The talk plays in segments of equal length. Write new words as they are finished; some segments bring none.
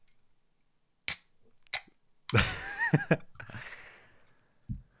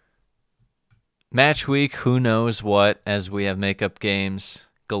Match week, who knows what, as we have makeup games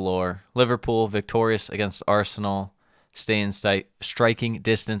galore. Liverpool victorious against Arsenal, stay in striking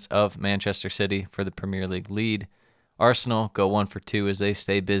distance of Manchester City for the Premier League lead. Arsenal go 1 for 2 as they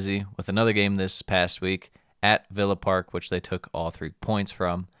stay busy with another game this past week at Villa Park, which they took all 3 points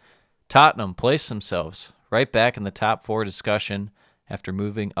from. Tottenham placed themselves right back in the top 4 discussion after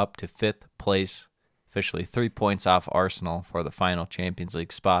moving up to 5th place, officially 3 points off Arsenal for the final Champions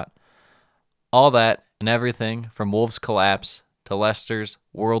League spot. All that and everything from Wolves' collapse to Leicester's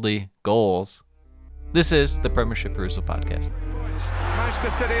worldy goals. This is the Premiership Perusal Podcast.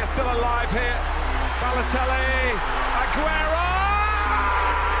 Manchester City are still alive here. Balotelli, Aguero!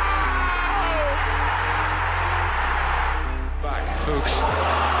 Back, Fuchs.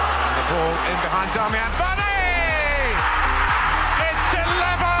 The ball in behind Damian Vardy! It's 11!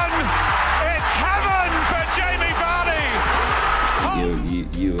 It's heaven for Jamie Vardy!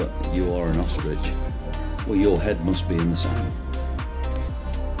 You are an ostrich. Well, your head must be in the sand.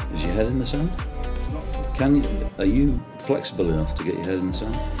 Is your head in the sand? Are you flexible enough to get your head in the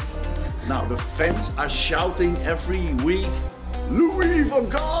sand? Now the fans are shouting every week, Louis van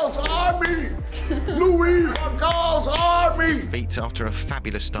Gaal's army! Louis van Gaal's army! Feet after a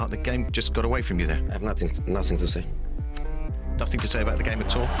fabulous start, the game just got away from you there. I have nothing to say. Nothing to say about the game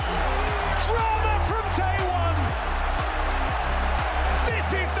at all. Drama from day one! This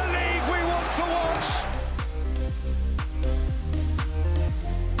is the league we want to watch!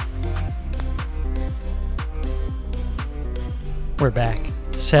 We're back.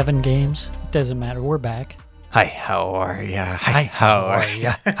 7 games. It doesn't matter. We're back. Hi, how are ya? Hi, how are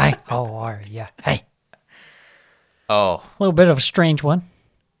ya? Hi, how are ya? Hey. Oh, A little bit of a strange one.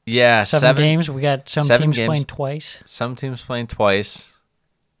 yeah. 7 games. We got some 7 teams games. playing twice. Some teams playing twice.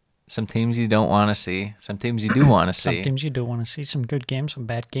 Some teams you don't want to see. Some teams you do want to see. Some teams you do want to see. Some good games, some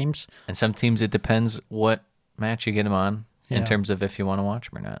bad games. And some teams, it depends what match you get them on Yeah. in terms of if you want to watch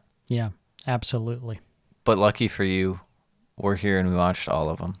them or not. Yeah, absolutely. But lucky for you, we're here and we watched all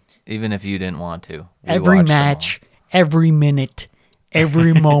of them. Even if you didn't want to. We Every watched them all. match, every minute,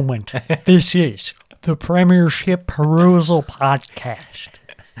 every moment. This is the Premiership Perusal Podcast.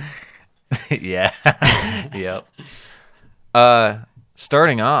 Yeah. Yep.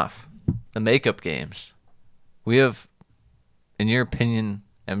 Starting off, the makeup games. We have, in your opinion,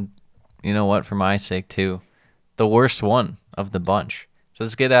 and you know what, for my sake too, the worst one of the bunch. So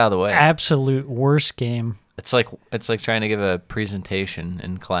let's get out of the way. Absolute worst game. It's like trying to give a presentation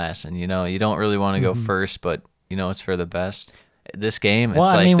in class, and you don't really want to go first, but it's for the best. This game, Well,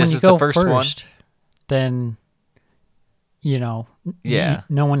 it's I like mean, when this you is go the first one. then, Yeah.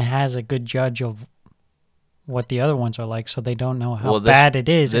 no one has a good judge of what the other ones are like, so they don't know how Well, bad it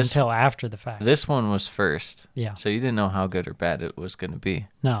is this- until after the fact. This one was first. Yeah. So you didn't know how good or bad it was going to be.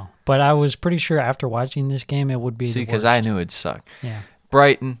 No, but I was pretty sure after watching this game, it would be See, the because worst. I knew it'd suck. Yeah.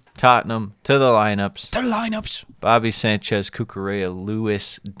 Brighton, Tottenham, to the lineups. The lineups. Bobby Sanchez, Cucurella,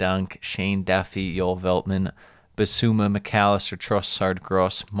 Lewis, Dunk, Shane Duffy, Joel Veltman, Basuma, McAllister, Trossard,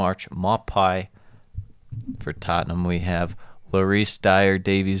 Gross, March, Maupay. For Tottenham, we have Lloris, Dyer,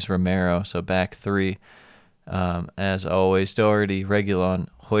 Davies, Romero, so back 3. As always, Doherty, Reguilon,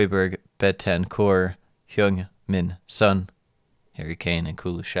 Højbjerg, Betancourt, Heung-min Son, Harry Kane, and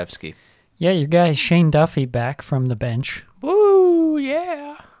Kulusevski. Yeah, your guy Shane Duffy back from the bench. Woo,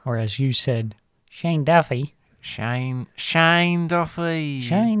 yeah. Or as you said, Shane Duffy. Shine Duffy.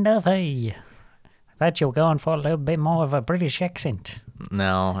 Shane Duffy. I thought you were going for a little bit more of a British accent.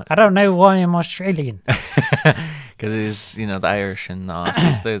 No, I don't know why I'm Australian. because he's, the Irish and the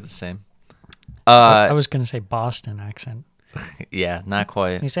Aussies, they're the same. I was going to say Boston accent. Yeah, not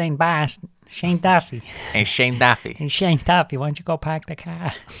quite. You're saying Boston. Shane Duffy. Hey, Shane Duffy. Hey, Shane Duffy, why don't you go park the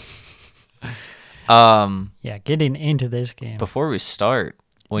car? Yeah, getting into this game. Before we start,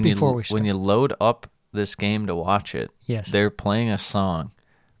 when you load up this game to watch it, Yes. they're playing a song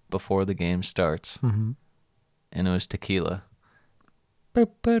before the game starts, and it was Tequila. Break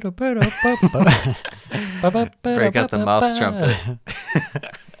out the mouth trumpet.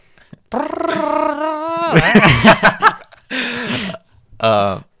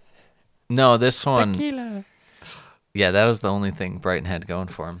 No, this one. Tequila. Yeah, that was the only thing Brighton had going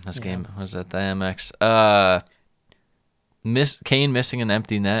for him. This game was at the MX. Kane missing an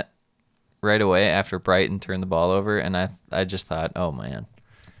empty net right away after Brighton turned the ball over, and I just thought, oh man,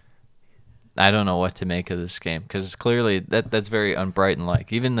 I don't know what to make of this game, because clearly that's very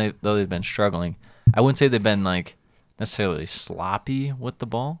un-Brighton-like. Even though they've been struggling, I wouldn't say they've been like necessarily sloppy with the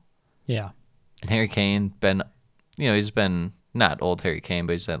ball. Yeah. And Harry Kane he's been not old Harry Kane,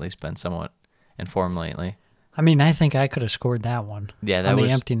 but he's at least been somewhat in form lately. I mean, I think I could have scored that one. Yeah, that on was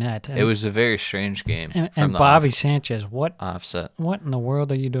the empty net. it was a very strange game. And from the Bobby Sanchez, what offset. in the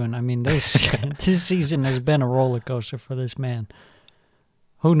world are you doing? I mean, this this season has been a roller coaster for this man.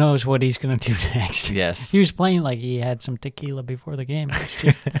 Who knows what he's going to do next? Yes. He was playing like he had some tequila before the game. It's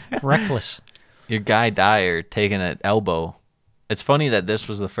just reckless. Your guy Dyer taking an elbow. It's funny that this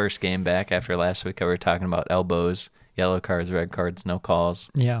was the first game back after last week. We were talking about elbows, yellow cards, red cards, no calls,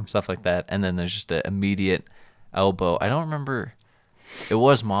 Yeah. stuff like that. And then there's just an immediate elbow. I don't remember. It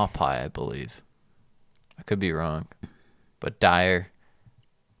was Maupai, I believe. I could be wrong. But Dyer,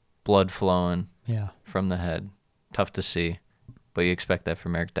 blood flowing Yeah. from the head. Tough to see. But you expect that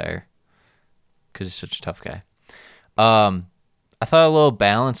from Eric Dyer because he's such a tough guy. I thought a little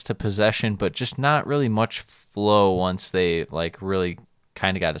balance to possession, but just not really much flow once they really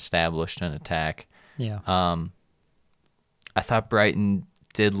kind of got established in attack. Yeah. I thought Brighton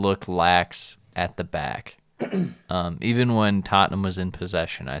did look lax at the back. Even when Tottenham was in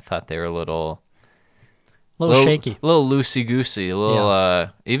possession, I thought they were a little shaky. A little loosey-goosey, a little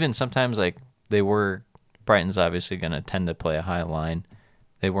even sometimes they were. Brighton's obviously going to tend to play a high line.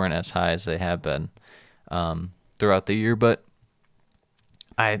 They weren't as high as they have been throughout the year, but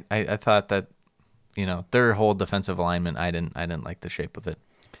I thought that their whole defensive alignment, I didn't like the shape of it.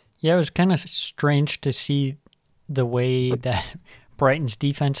 Yeah, it was kind of strange to see the way that Brighton's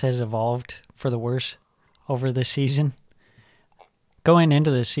defense has evolved for the worse over the season. Going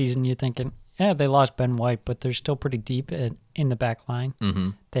into this season, you're thinking, yeah, they lost Ben White, but they're still pretty deep in the back line. Mm-hmm.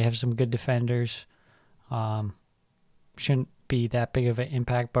 They have some good defenders. Shouldn't be that big of an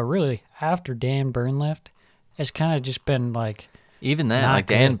impact, but really after Dan Burn left, it's kind of just been like even that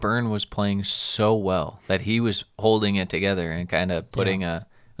Dan Burn was playing so well that he was holding it together and kind of putting it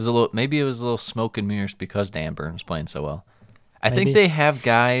was a little smoke and mirrors because Dan Burn was playing so well. I think they have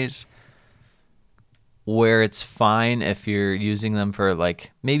guys where it's fine if you're using them for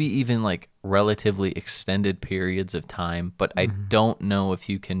maybe even relatively extended periods of time, but I don't know if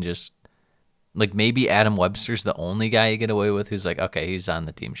you can just maybe Adam Webster's the only guy you get away with who's okay, he's on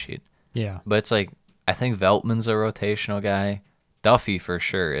the team sheet. Yeah. But it's I think Veltman's a rotational guy. Duffy for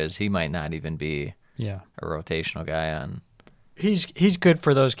sure is. He might not even be a rotational guy on. He's good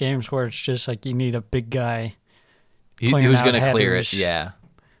for those games where it's just you need a big guy who's going to clear headers. it. Yeah.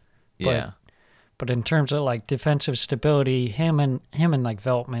 Yeah. But in terms of defensive stability, him and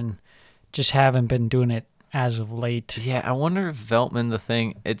Veltman just haven't been doing it as of late. Yeah, I wonder if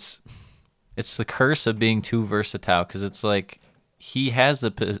Veltman it's the curse of being too versatile because it's he has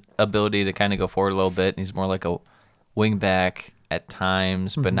the ability to kind of go forward a little bit. And he's more like a wing back at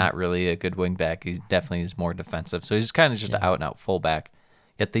times, but not really a good wing back. He definitely is more defensive. So he's kind of just an out-and-out fullback.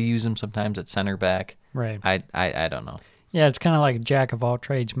 Yet they use him sometimes at center back. Right. I don't know. Yeah, it's kind of like jack of all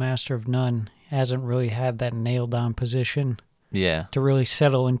trades, master of none. Hasn't really had that nailed-on position. Yeah. To really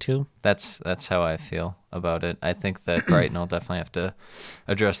settle into. That's how I feel about it. I think that Brighton will definitely have to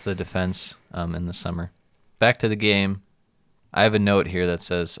address the defense in the summer. Back to the game. I have a note here that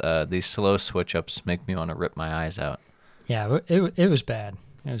says these slow switch-ups make me want to rip my eyes out. Yeah, it was bad.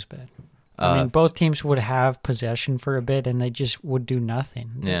 It was bad. I mean, both teams would have possession for a bit, and they just would do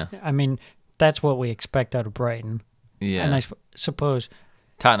nothing. Yeah. I mean, that's what we expect out of Brighton. Yeah. And I suppose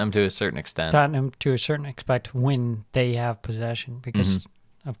Tottenham to a certain extent. Tottenham to a certain extent when they have possession because,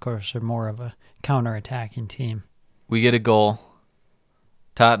 of course, they're more of a counter-attacking team. We get a goal.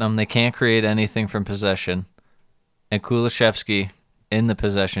 Tottenham, they can't create anything from possession. And Kulishevsky, in the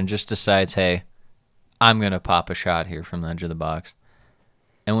possession, just decides, hey, I'm going to pop a shot here from the edge of the box.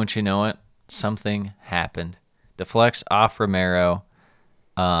 And once you know it, something happened. Deflects off Romero.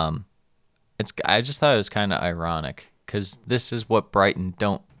 I just thought it was kind of ironic because this is what Brighton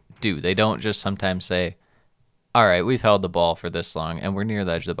don't do. They don't just sometimes say, all right, we've held the ball for this long and we're near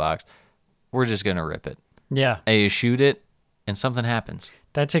the edge of the box. We're just going to rip it. Yeah. And you shoot it and something happens.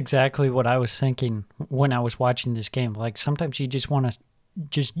 That's exactly what I was thinking when I was watching this game. Sometimes you just want to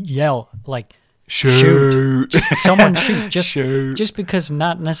just yell, shoot. Someone shoot. Just because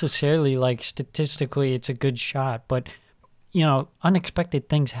not necessarily, statistically it's a good shot, but, unexpected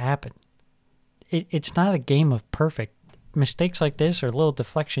things happen. It's not a game of perfect. Mistakes like this or little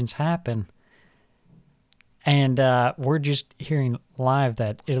deflections happen. And we're just hearing live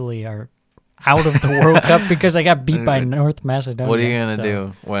that Italy are out of the World Cup because they got beat by North Macedonia. What are you gonna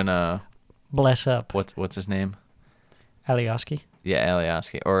do when bless up? What's his name? Alioski. Yeah,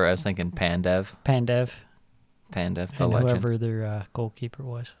 Alioski. Or I was thinking Pandev, the and legend. Whoever their goalkeeper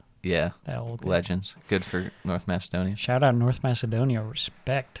was. Yeah, that old guy. Legends. Good for North Macedonia. Shout out North Macedonia,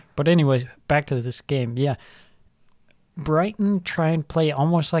 respect. But anyways, back to this game. Yeah, Brighton try and play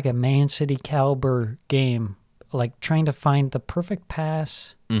almost like a Man City caliber game like trying to find the perfect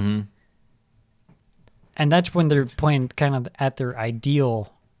pass. Mm-hmm. And that's when they're playing kind of at their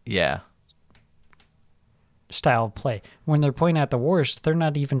ideal style of play. When they're playing at the worst, they're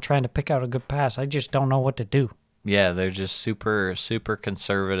not even trying to pick out a good pass. I just don't know what to do. Yeah, they're just super, super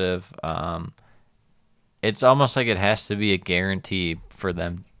conservative. It's almost like it has to be a guarantee for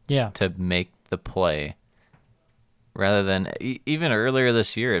them to make the play. Rather than even earlier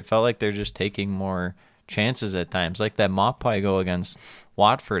this year, it felt like they're just taking more chances at times. Like that Maupay goal against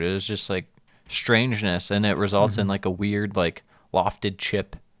Watford, it was just like strangeness, and it results in like a weird like lofted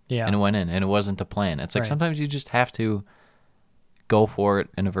chip, and it went in, and it wasn't the plan. It's like sometimes you just have to go for it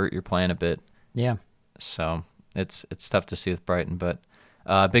and avert your plan a bit. Yeah. So it's tough to see with Brighton, but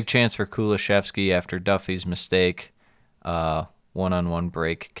big chance for Kulishevsky after Duffy's mistake. One-on-one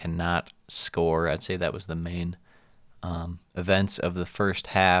break, cannot score. I'd say that was the main events of the first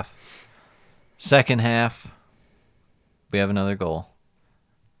half. Second half, we have another goal.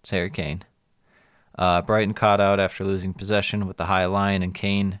 It's Harry Kane. Brighton caught out after losing possession with the high line, and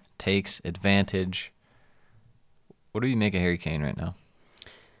Kane takes advantage. What do you make of Harry Kane right now?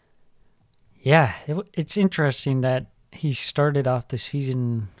 Yeah, it's interesting that he started off the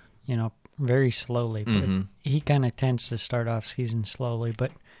season, very slowly. But he kind of tends to start off season slowly.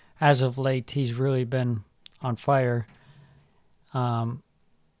 But as of late, he's really been on fire.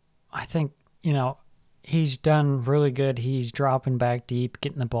 I think, he's done really good. He's dropping back deep,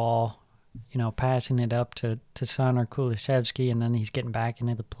 getting the ball, passing it up to Son or Kulishevsky, and then he's getting back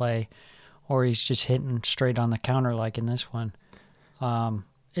into the play. Or he's just hitting straight on the counter like in this one.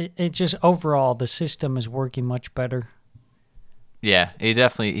 It just overall, the system is working much better. Yeah, he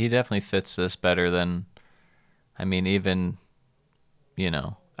definitely fits this better than, even,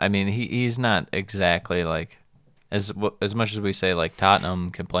 he's not exactly like, as much as we say like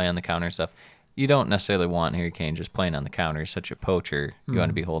Tottenham can play on the counter and stuff, you don't necessarily want Harry Kane just playing on the counter. He's such a poacher. You want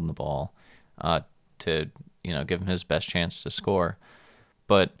to be holding the ball to, give him his best chance to score.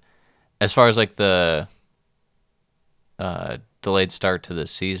 But as far as like the delayed start to the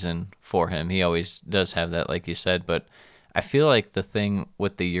season for him, he always does have that, like you said, but I feel like the thing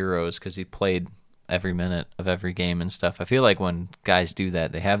with the Euros, because he played every minute of every game and stuff, I feel like when guys do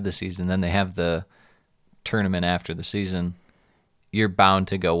that, they have the season, then they have the tournament after the season, you're bound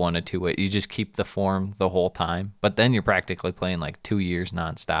to go one of two ways. You just keep the form the whole time, but then you're practically playing like 2 years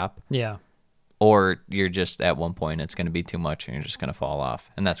nonstop. Yeah. Or you're just at one point, it's going to be too much and you're just going to fall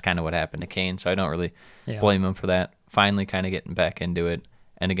off. And that's kind of what happened to Kane, so I don't really blame him for that. Finally kind of getting back into it.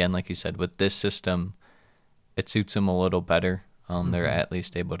 And again, like you said, with this system, it suits him a little better. They're at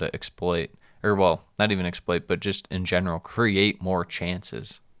least able to exploit, or well, not even exploit, but just in general, create more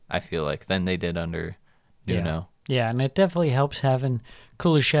chances, I feel like, than they did under Nuno. Yeah, and it definitely helps having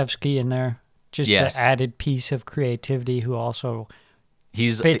Kulishevsky in there. Just an added piece of creativity who also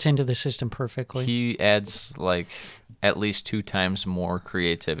fits into the system perfectly. He adds like at least 2 times more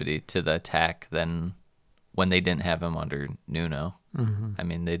creativity to the attack than when they didn't have him under Nuno.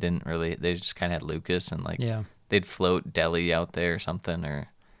 They didn't really, they just kind of had Lucas and they'd float Dele out there or something, or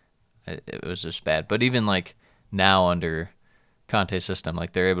it was just bad. But even like now under Conte's system,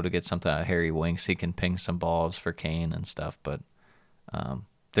 like they're able to get something out of Harry Winks. He can ping some balls for Kane and stuff, but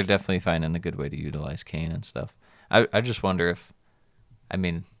they're definitely finding a good way to utilize Kane and stuff. I just wonder if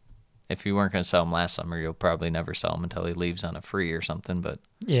you weren't going to sell him last summer, you'll probably never sell him until he leaves on a free or something. But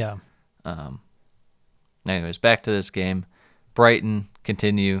anyways, back to this game. Brighton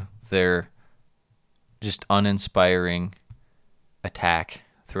continue their just uninspiring attack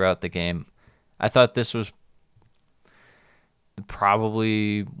throughout the game. I thought this was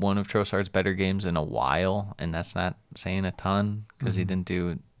probably one of Trossard's better games in a while, and that's not saying a ton because he didn't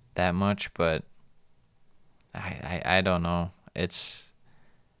do that much, but I don't know.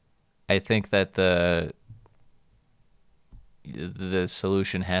 I think that the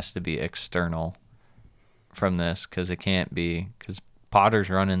solution has to be external from this, because it can't be, because Potter's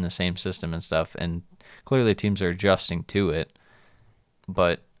running the same system and stuff, and clearly teams are adjusting to it,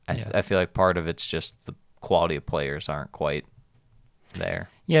 but I feel like part of it's just the quality of players aren't quite there.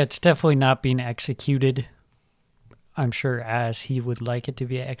 Yeah, it's definitely not being executed, I'm sure, as he would like it to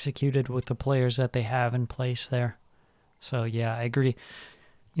be executed with the players that they have in place there. So, yeah, I agree.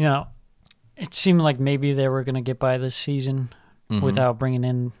 It seemed like maybe they were going to get by this season without bringing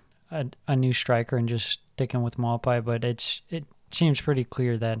in a new striker and just sticking with Maupay, but it seems pretty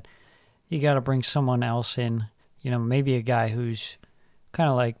clear that you got to bring someone else in, maybe a guy who's kind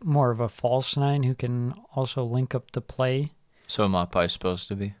of like more of a false nine who can also link up the play. So Maupay's supposed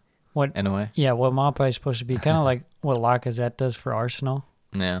to be, in a way? Yeah, what Maupay's supposed to be, kind of like what Lacazette does for Arsenal.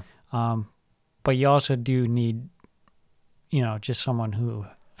 Yeah. But you also do need, just someone who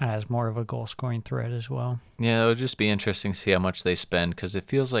has more of a goal-scoring threat as well. Yeah, it'll just be interesting to see how much they spend, because it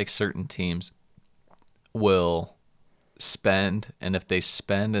feels like certain teams will spend, and if they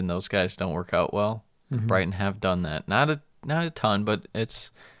spend and those guys don't work out well, Brighton have done that. Not a ton, but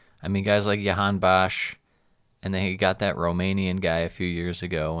it's, guys like Johan Bosch, and they got that Romanian guy a few years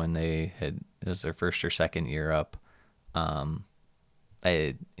ago, and it was their first or second year up.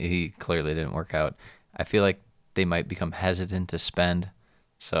 He clearly didn't work out. I feel like they might become hesitant to spend,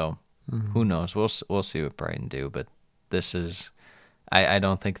 so who knows? We'll see what Brighton do, but this is, I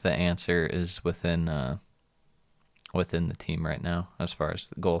don't think the answer is within the team right now as far as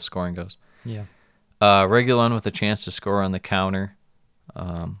the goal scoring goes. Yeah. Reguilon with a chance to score on the counter.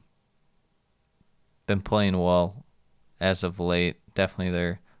 Been playing well as of late.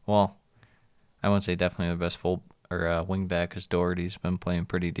 Definitely I wouldn't say definitely the best wing back, because Doherty's been playing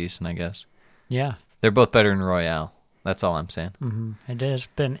pretty decent, I guess. Yeah. They're both better than Royale. That's all I'm saying. Mm-hmm. It has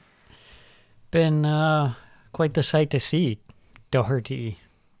been quite the sight to see Doherty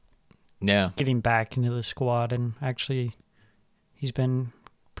getting back into the squad, and actually he's been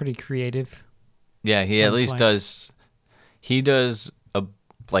pretty creative. Yeah, he at least does. He does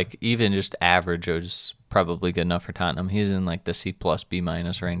even just average is probably good enough for Tottenham. He's in like the C+, B-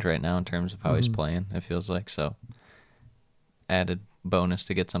 range right now in terms of how he's playing, it feels like. So added bonus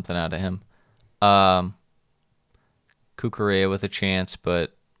to get something out of him. Cucurella with a chance,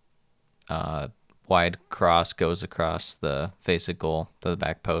 but wide cross goes across the face of goal to the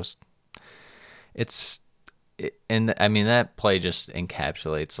back post. That play just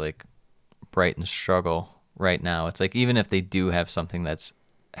encapsulates like Brighton's struggle right now. It's like even if they do have something that's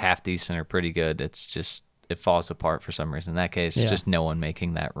half decent or pretty good, it's just it falls apart for some reason. In that case, it's just no one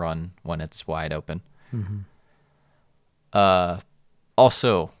making that run when it's wide open.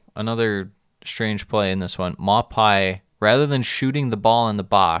 Also, another strange play in this one. Maupay, rather than shooting the ball in the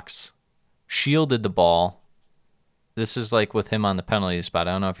box, shielded the ball. This is like with him on the penalty spot.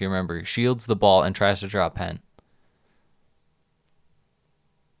 I don't know if you remember. He shields the ball and tries to draw a pen.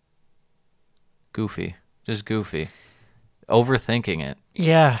 Goofy. Just goofy. Overthinking it.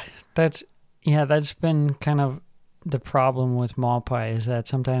 Yeah, that's been kind of the problem with Maupay, is that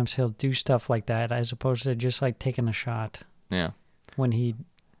sometimes he'll do stuff like that as opposed to just like taking a shot. Yeah. When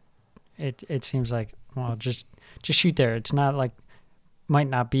it seems like, well, just shoot there. It's not like, might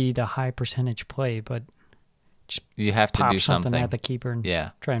not be the high percentage play, but just you have to pop do something at the keeper and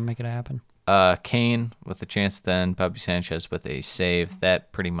try and make it happen. Kane with a chance, then Bobby Sanchez with a save.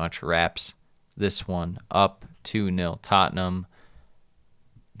 That pretty much wraps this one up. 2-0 Tottenham.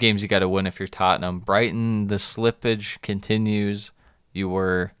 Games you got to win if you're Tottenham. Brighton, the slippage continues. You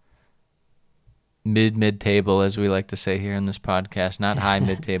were mid-table, as we like to say here in this podcast. Not high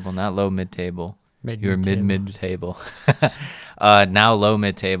mid-table, not low mid-table. You were mid-table. Now low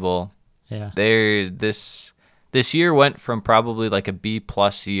mid-table. Yeah. This year went from probably like a B+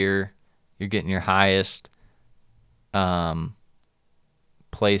 year. You're getting your highest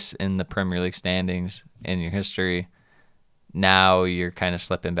place in the Premier League standings in your history. Now you're kind of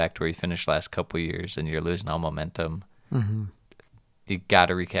slipping back to where you finished last couple of years, and you're losing all momentum. Mm-hmm. You got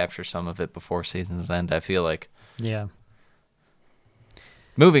to recapture some of it before season's end, I feel like. Yeah.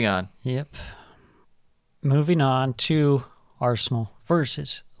 Moving on. Yep. Moving on to Arsenal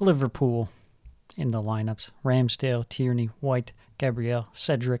versus Liverpool in the lineups. Ramsdale, Tierney, White, Gabriel,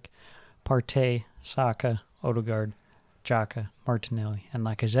 Cedric, Partey, Saka, Odegaard, Xhaka, Martinelli, and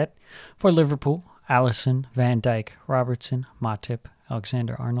Lacazette. For Liverpool, Alisson, Van Dijk, Robertson, Matip,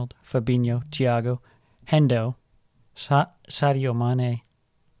 Alexander-Arnold, Fabinho, Thiago, Hendo, Sadio Mane,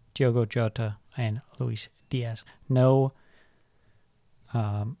 Diogo Jota, and Luis Diaz. No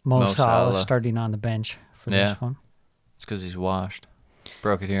Mo Salah starting on the bench for this one. It's because he's washed.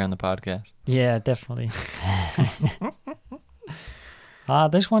 Broke it here on the podcast. Yeah, definitely.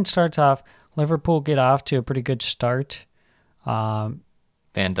 This one starts off, Liverpool get off to a pretty good start.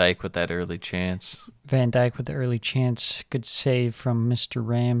 Van Dijk with that early chance. Good save from Mr.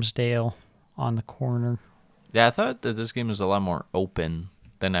 Ramsdale on the corner. Yeah, I thought that this game was a lot more open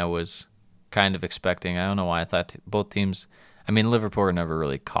than I was kind of expecting. I don't know why I thought both teams... Liverpool were never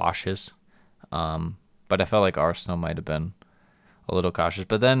really cautious, but I felt like Arsenal might have been a little cautious.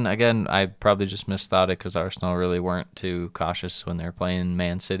 But then, again, I probably just misthought it because Arsenal really weren't too cautious when they were playing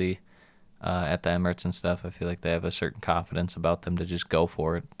Man City at the Emirates and stuff. I feel like they have a certain confidence about them to just go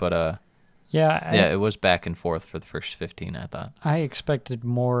for it. But, it was back and forth for the first 15, I thought. I expected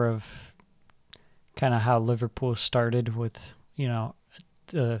more of kind of how Liverpool started with,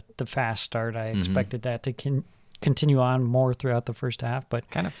 the fast start. I expected that to continue on more throughout the first half, but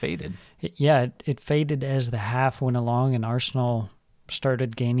Kind of faded. it faded as the half went along, and Arsenal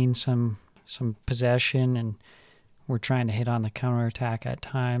started gaining some possession, and were trying to hit on the counterattack at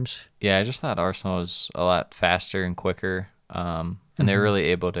times. Yeah, I just thought Arsenal was a lot faster and quicker, and they were really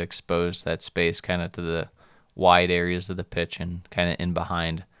able to expose that space kind of to the wide areas of the pitch and kind of in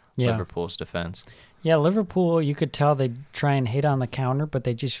behind Liverpool's defense. Yeah, Liverpool, you could tell they'd try and hit on the counter, but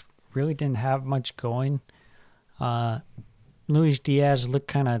they just really didn't have much going. Luis Diaz looked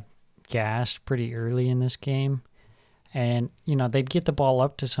kind of gassed pretty early in this game. And, they'd get the ball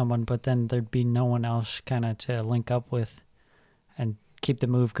up to someone, but then there'd be no one else kind of to link up with and keep the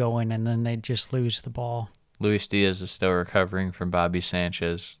move going, and then they'd just lose the ball. Luis Diaz is still recovering from Bobby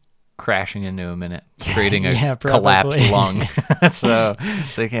Sanchez crashing into him in it, creating a collapsed lung. so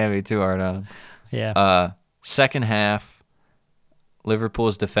you can't be too hard on him. Yeah. Second half,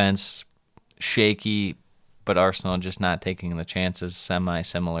 Liverpool's defense shaky, but Arsenal just not taking the chances,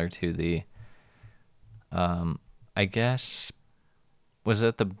 similar to the I guess, was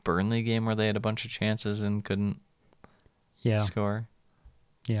it the Burnley game where they had a bunch of chances and couldn't score?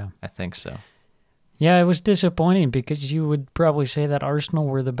 Yeah. I think so. Yeah, it was disappointing because you would probably say that Arsenal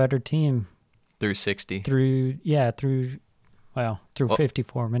were the better team. Through 60. Through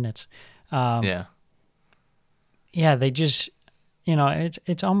 54 minutes. Yeah, they just,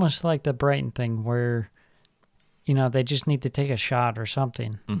 it's almost like the Brighton thing where, they just need to take a shot or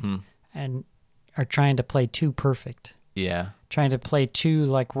something. Mm-hmm. And are trying to play too perfect. Yeah. Trying to play too,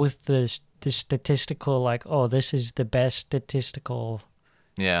 like, with the statistical, like, oh, this is the best statistical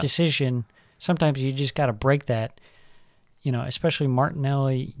decision. Sometimes you just got to break that, especially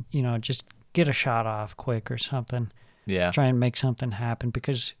Martinelli, just get a shot off quick or something. Yeah. Try and make something happen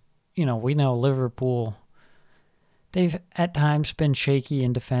because, we know Liverpool, they've at times been shaky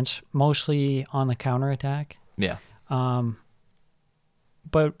in defense, mostly on the counterattack. Yeah.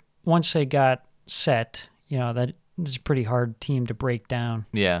 But once they got set, that is a pretty hard team to break down.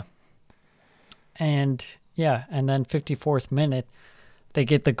 Yeah. And then 54th minute, they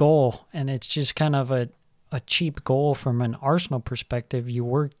get the goal, and it's just kind of a cheap goal from an Arsenal perspective. You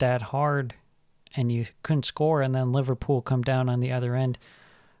worked that hard, and you couldn't score, and then Liverpool come down on the other end.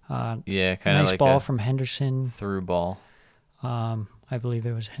 Kind of nice like ball from Henderson. Through ball. I believe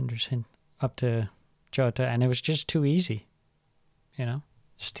it was Henderson up to Jota, and it was just too easy,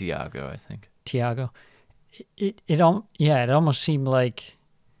 It's Thiago, I think. Thiago. It almost seemed like,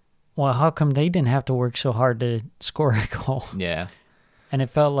 well, how come they didn't have to work so hard to score a goal? Yeah. And it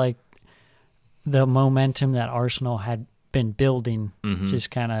felt like the momentum that Arsenal had been building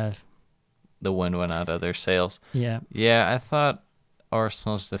just kind of... The wind went out of their sails. Yeah. Yeah, I thought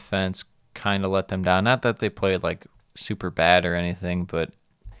Arsenal's defense kind of let them down. Not that they played, like, super bad or anything, but,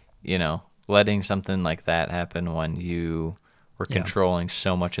 letting something like that happen when you were controlling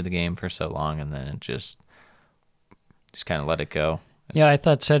so much of the game for so long, and then it just kind of let it go. I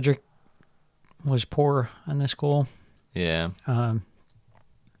thought Cedric was poor on this goal. Yeah.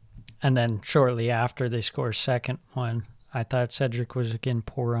 And then shortly after they scored second one, I thought Cedric was again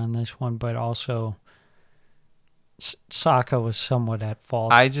poor on this one, but also Saka was somewhat at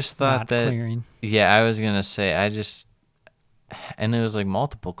fault. I just thought that clearing. Yeah, I was gonna say and it was like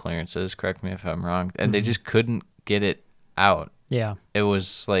multiple clearances. Correct me if I'm wrong, and they just couldn't get it out. Yeah, it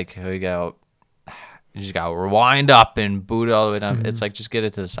was like you just got to rewind up and boot all the way down. It's like just get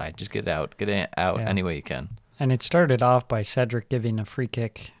it to the side, just get it out any way you can. And it started off by Cedric giving a free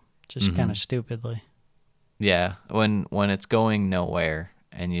kick, just kind of stupidly. Yeah, when it's going nowhere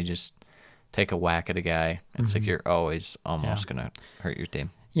and you just take a whack at a guy, it's like you're always almost gonna hurt your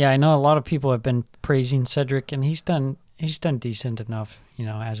team. Yeah, I know a lot of people have been praising Cedric, and he's done decent enough,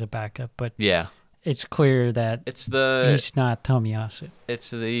 as a backup. But it's clear that he's not Tomiyasu.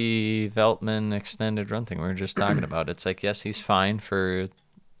 It's the Veltman extended run thing we were just talking about. It's like, yes, he's fine for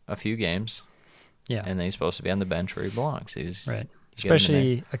a few games. Yeah, and then he's supposed to be on the bench where he belongs. He's right.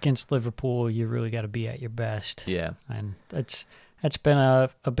 Especially against Liverpool, you really got to be at your best. Yeah. And that's been a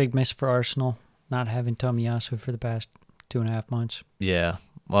big miss for Arsenal, not having Tomiyasu for the past 2.5 months. Yeah.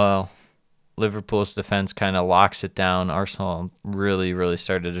 Well, Liverpool's defense kind of locks it down. Arsenal really, really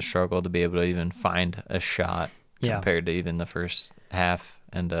started to struggle to be able to even find a shot compared to even the first half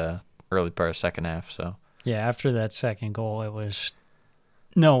and early part of second half. So yeah, after that second goal, it was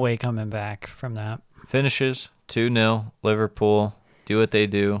no way coming back from that. Finishes 2-0. Liverpool do what they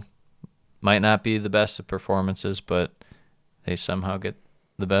do. Might not be the best of performances, but they somehow get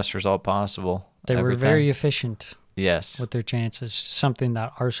the best result possible. They were very efficient. Yes. With their chances, something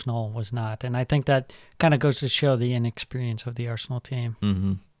that Arsenal was not. And I think that kind of goes to show the inexperience of the Arsenal team.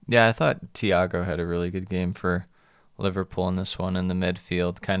 Mm-hmm. Yeah, I thought Thiago had a really good game for Liverpool in this one in the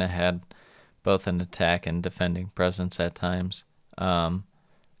midfield. Kind of had both an attack and defending presence at times.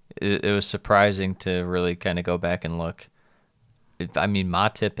 It was surprising to really kind of go back and look.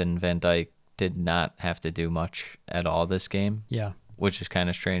 Matip and Van Dijk did not have to do much at all this game. Yeah. Which is kind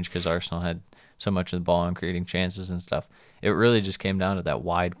of strange because Arsenal had so much of the ball and creating chances and stuff. It really just came down to that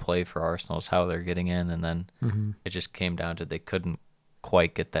wide play for Arsenal, is how they're getting in, and then it just came down to they couldn't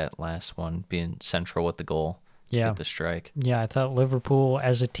quite get that last one being central with the goal. Yeah. Get the strike. Yeah, I thought Liverpool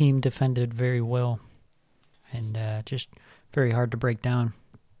as a team defended very well and just very hard to break down.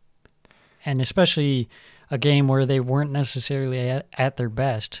 And especially a game where they weren't necessarily at their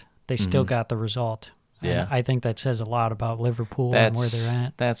best, they still got the result. Yeah. And I think that says a lot about Liverpool and where they're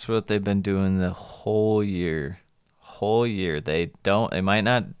at. That's what they've been doing the whole year. They might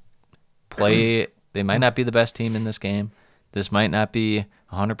not play, they might not be the best team in this game. This might not be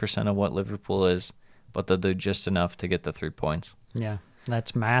 100% of what Liverpool is, but they'll do just enough to get the 3 points. Yeah,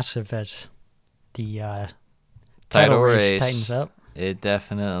 that's massive as the Title race tightens up. It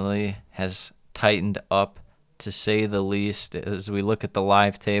definitely has tightened up, to say the least. As we look at the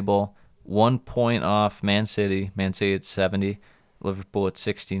live table, 1 point off Man City. Man City at 70, Liverpool at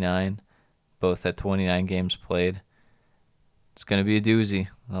 69, both at 29 games played. It's going to be a doozy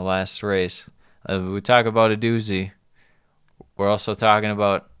in the last race. We talk about a doozy. We're also talking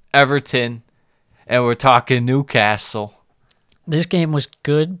about Everton, and we're talking Newcastle. This game was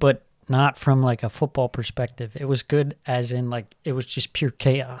good, but not from like a football perspective. It was good as in like it was just pure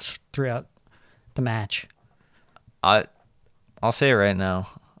chaos throughout the match. I'll say it right now.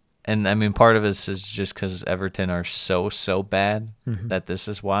 And I mean, part of this is just because Everton are so bad that this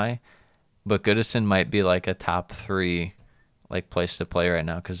is why. But Goodison might be like a top 3 like place to play right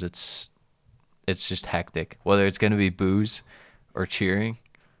now because it's just hectic. Whether it's going to be boos or cheering,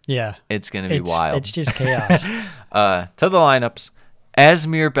 Yeah, it's going to be wild. It's just chaos. To the lineups,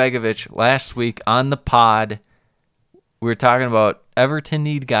 Asmir Begovic last week on the pod, we were talking about Everton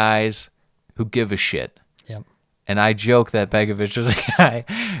need guys who give a shit. Yep. And I joke that Begovic was a guy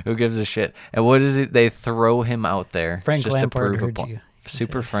who gives a shit. And what is it? They throw him out there Frank just Lampard to prove a heard point. you.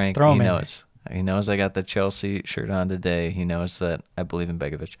 Super Say, Frank, throw he him in knows. He knows I got the Chelsea shirt on today. He knows that I believe in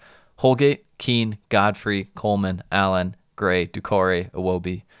Begovic. Holgate, Keane, Godfrey, Coleman, Allen, Gray, Doucouré,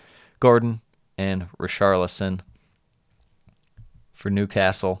 Iwobi, Gordon, and Richarlison. For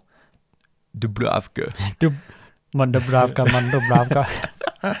Newcastle, Dubravka. Dubravka.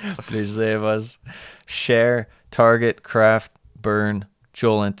 Please save us. Cher, Target, Kraft, Byrne,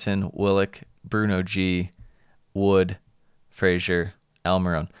 Joelinton, Willock, Bruno G, Wood, Frazier,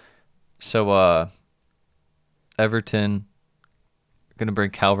 Almiron. So, Everton going to bring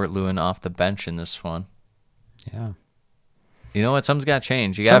Calvert-Lewin off the bench in this one. Yeah. You know what? Something's got to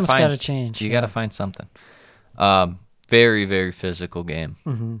change. You got to change. You got to find something. Very, very physical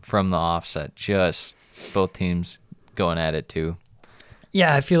game from the offset. Just both teams going at it too.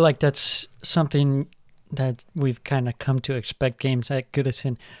 Yeah, I feel like that's something that we've kind of come to expect games at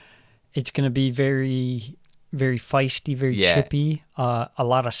Goodison. It's going to be very, very feisty, very chippy. A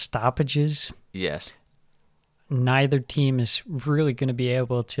lot of stoppages. Yes. Neither team is really going to be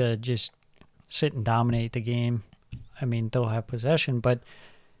able to just sit and dominate the game. I mean, they'll have possession, but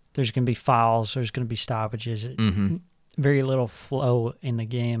there's going to be fouls. There's going to be stoppages. Very little flow in the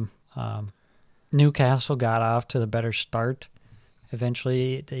game. Newcastle got off to the better start.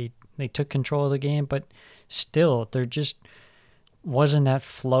 Eventually, they took control of the game, but still, there just wasn't that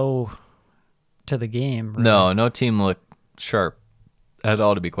flow to the game. Really. No team looked sharp at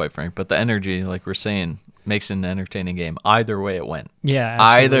all, to be quite frank. But the energy, like we're saying, makes it an entertaining game. Either way it went. Yeah,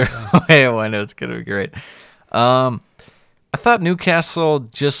 absolutely. absolutely. Either way it went, it was going to be great. I thought Newcastle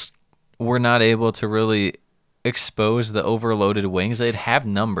just were not able to really expose the overloaded wings. They'd have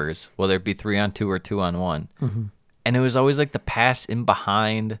numbers, whether it be 3-on-2 or 2-on-1. And it was always like the pass in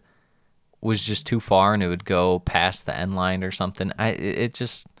behind was just too far and it would go past the end line or something.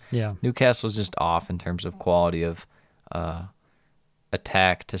 Newcastle was just off in terms of quality of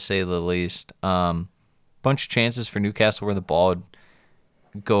attack, to say the least. Bunch of chances for Newcastle where the ball would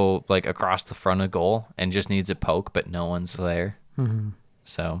go like across the front of goal and just needs a poke, but no one's there.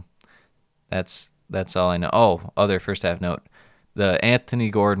 So that's all I know. Oh, other first half note. The Anthony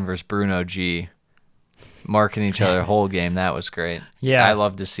Gordon versus Bruno G marking each other whole game, that was great. Yeah. I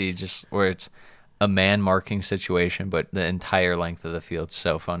love to see just where it's a man marking situation, but the entire length of the field's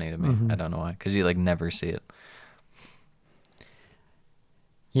so funny to me. I don't know why, because you like never see it.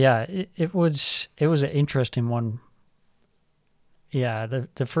 Yeah, it was an interesting one. Yeah,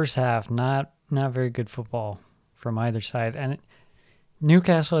 the first half, not very good football from either side, and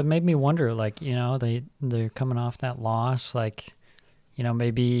Newcastle, it made me wonder, they're coming off that loss,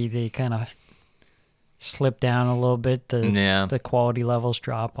 maybe they kind of slip down a little bit, the quality levels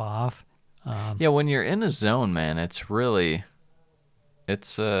drop off. When you're in a zone, man, it's really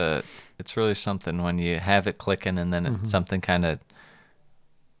something when you have it clicking and then something kind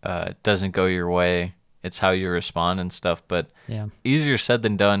of doesn't go your way. It's how you respond and stuff, but easier said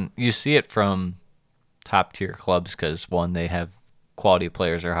than done. You see it from top tier clubs because one, they have quality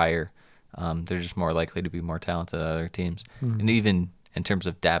players are higher. They're just more likely to be more talented than other teams, and even in terms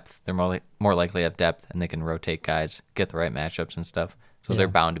of depth, they're more likely to have depth, and they can rotate guys, get the right matchups and stuff. So they're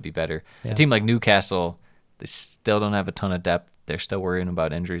bound to be better. Yeah. A team like Newcastle, they still don't have a ton of depth. They're still worrying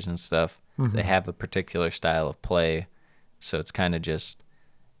about injuries and stuff. They have a particular style of play, so it's kind of just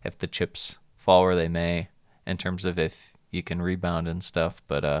if the chips fall where they may in terms of if you can rebound and stuff,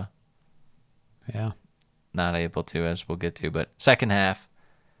 but not able to, as we'll get to. But second half,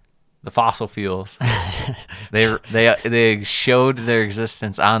 the fossil fuels, they showed their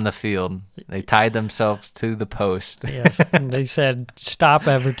existence on the field. They tied themselves to the post. Yes, and they said, "Stop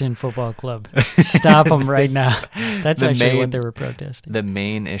Everton Football Club. Stop them right now." That's actually what they were protesting. The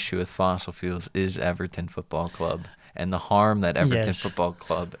main issue with fossil fuels is Everton Football Club and the harm that Everton Football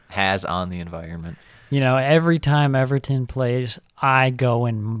Club has on the environment. Every time Everton plays, I go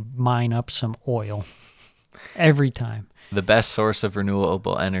and mine up some oil. Every time. The best source of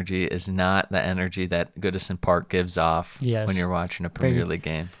renewable energy is not the energy that Goodison Park gives off when you're watching a Premier League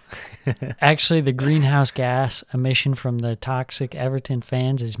game. Actually, the greenhouse gas emission from the toxic Everton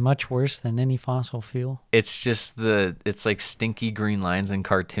fans is much worse than any fossil fuel. It's just it's like stinky green lines in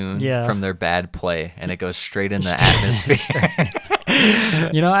cartoon from their bad play, and it goes straight in the atmosphere.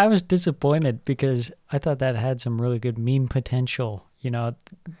 I was disappointed because I thought that had some really good meme potential.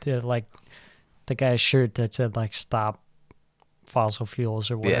 The guy's shirt that said "Stop fossil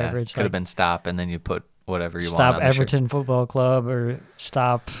fuels" or whatever. It could have been "Stop," and then you put whatever you want Stop on the Everton shirt. Football Club or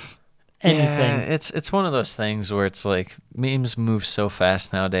stop anything. Yeah, it's one of those things where it's like memes move so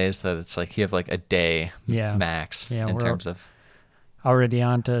fast nowadays that it's like you have like a day max in terms of already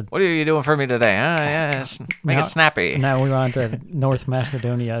on to what are you doing for me today? Make it snappy. Now we're on to North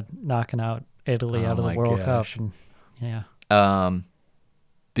Macedonia knocking out Italy out of the World Cup. And,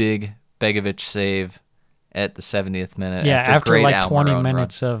 big Begovic save at the 70th minute. Yeah, after great like 20 Almiron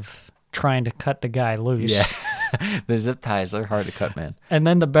minutes of trying to cut the guy loose. Yeah, the zip ties, they're hard to cut, man. And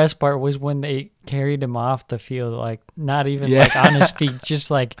then the best part was when they carried him off the field, not even on his feet, just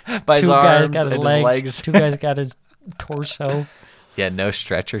by his two arms guys got his and legs, his legs. two guys got his torso. Yeah, no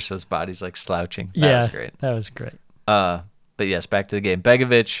stretcher, so his body's slouching. That was great. That was great. But yes, back to the game.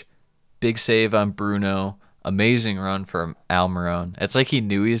 Begovic, big save on Bruno. Amazing run from Almiron. It's like he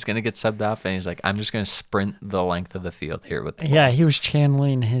knew he was going to get subbed off, and he's like, I'm just going to sprint the length of the field here with the ball. Yeah, he was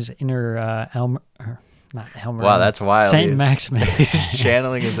channeling his inner not Almiron. Wow, that's wild. Saint Maximin. He's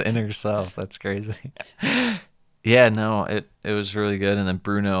channeling his inner self. That's crazy. Yeah, no, it was really good. And then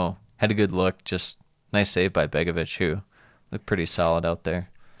Bruno had a good look. Just nice save by Begovic, who looked pretty solid out there.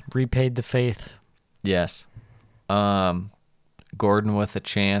 Repaid the faith. Yes. Gordon with a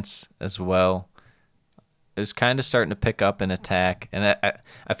chance as well. It was kind of starting to pick up in attack, and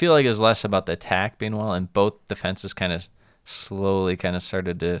I feel like it was less about the attack being well, and both defenses kind of slowly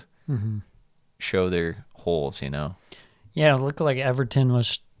started to show their holes, Yeah, it looked like Everton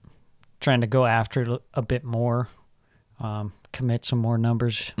was trying to go after it a bit more, commit some more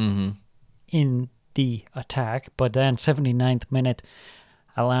numbers in the attack, but then 79th minute,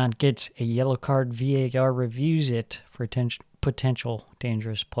 Alain gets a yellow card. VAR reviews it for potential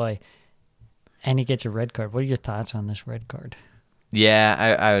dangerous play. And he gets a red card. What are your thoughts on this red card?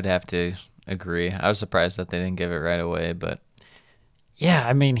 Yeah, I would have to agree. I was surprised that they didn't give it right away, but yeah,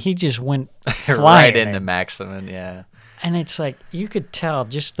 I mean, he just went flying right into Maximin. Yeah, and it's like you could tell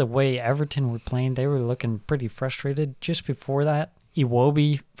just the way Everton were playing. They were looking pretty frustrated. Just before that,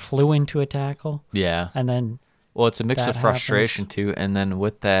 Iwobi flew into a tackle. Yeah, and then it's a mix of frustration too, and then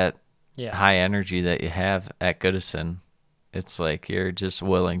with that high energy that you have at Goodison, it's like you're just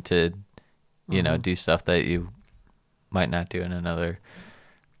willing to do stuff that you might not do in another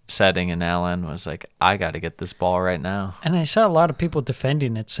setting. And Alan was like, I got to get this ball right now. And I saw a lot of people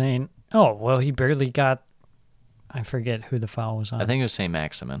defending it, saying, oh, well, he barely got, I forget who the foul was on. I think it was St.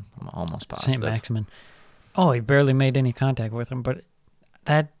 Maximin. I'm almost positive. St. Maximin. Oh, he barely made any contact with him, but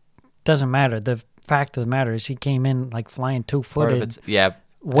that doesn't matter. The fact of the matter is he came in flying two-footed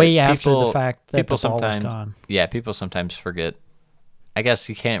way after the fact that the ball was gone. Yeah, people sometimes forget. I guess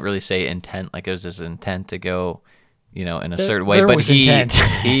you can't really say intent, like it was his intent to go, in a certain way. But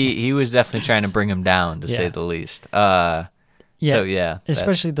he was definitely trying to bring him down, to say the least. Yeah. So, yeah.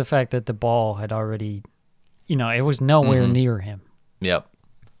 Especially the fact that the ball had already, it was nowhere near him. Yep.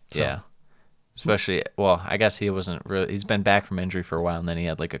 So. Yeah. Especially, well, I guess he's been back from injury for a while, and then he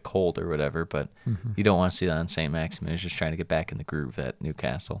had like a cold or whatever, but you don't want to see that on St. Maximin. He's just trying to get back in the groove at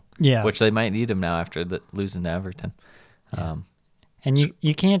Newcastle. Yeah. Which they might need him now after losing to Everton. Yeah. And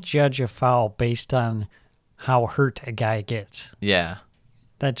you can't judge a foul based on how hurt a guy gets. Yeah.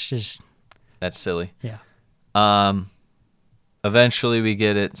 That's silly. Yeah. Eventually we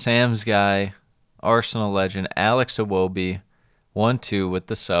get it. Sam's guy, Arsenal legend, Alex Iwobi, 1-2 with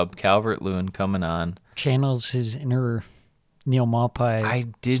the sub. Calvert-Lewin coming on. Channels his inner Neil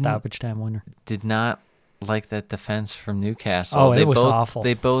Maupay stoppage time winner. Did not like that defense from Newcastle. Oh, it was awful.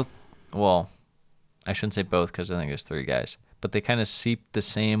 They both, well, I shouldn't say both because I think there's 3 guys, but they kind of seeped the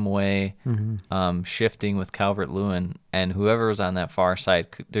same way, shifting with Calvert-Lewin, and whoever was on that far side,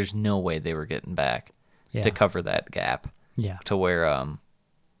 there's no way they were getting back to cover that gap to where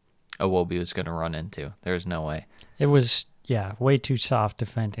Iwobi was going to run into. There's no way. It was, way too soft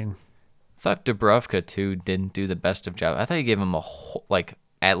defending. I thought Dubravka, too, didn't do the best of job. I thought he gave him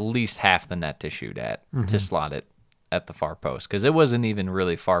at least half the net to shoot at, to slot it at the far post, because it wasn't even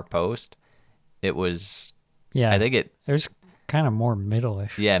really far post. It was, I think it was kind of more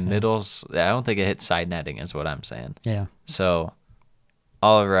middle-ish. Yeah, middles. I don't think it hit side netting is what I'm saying. Yeah. So,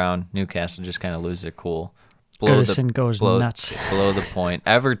 all around, Newcastle just kind of lose their cool. Goodison goes nuts. Below the point.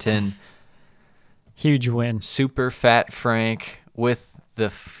 Everton. Huge win. Super Fat Frank with the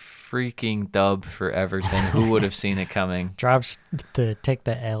freaking dub for Everton. Who would have seen it coming? Drops to take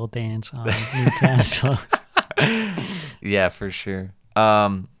the L dance on Newcastle. Yeah, for sure.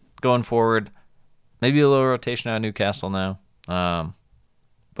 Going forward, maybe a little rotation on Newcastle now.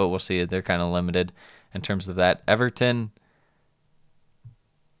 But we'll see. They're kind of limited in terms of that. Everton,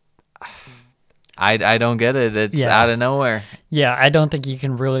 I don't get it. It's out of nowhere. Yeah, I don't think you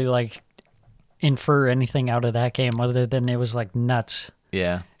can really infer anything out of that game other than it was nuts.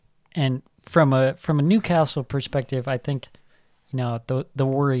 Yeah. And from a Newcastle perspective, I think the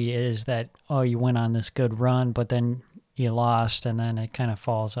worry is that you went on this good run, but then you lost, and then it kind of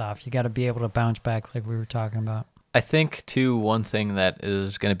falls off. You got to be able to bounce back, like we were talking about. I think too, one thing that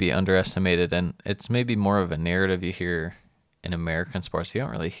is going to be underestimated, and it's maybe more of a narrative you hear in American sports. You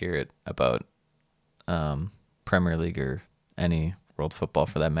don't really hear it about Premier League or any world football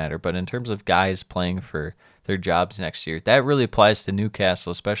for that matter. But in terms of guys playing for their jobs next year, that really applies to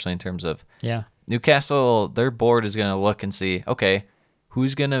Newcastle, especially in terms of Newcastle. Their board is going to look and see, okay,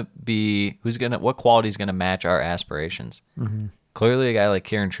 what quality is going to match our aspirations. Mm-hmm. Clearly, a guy like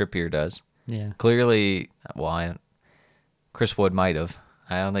Kieran Trippier does. Yeah. Clearly, Chris Wood might have.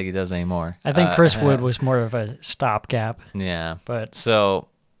 I don't think he does anymore. I think Chris Wood was more of a stopgap. Yeah. But so,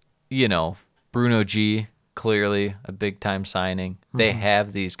 Bruno G, clearly a big-time signing. Mm-hmm. They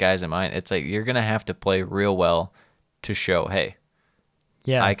have these guys in mind. It's like you're going to have to play real well to show, hey,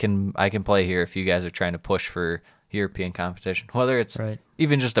 I can play here if you guys are trying to push for European competition, whether it's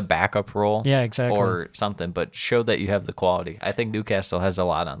even just a backup role or something, but show that you have the quality. I think Newcastle has a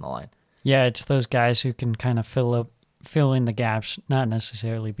lot on the line. Yeah, it's those guys who can kind of fill in the gaps, not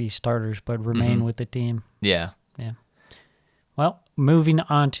necessarily be starters, but remain with the team. Yeah. Yeah. Well, moving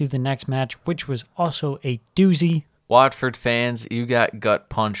on to the next match, which was also a doozy. Watford fans, you got gut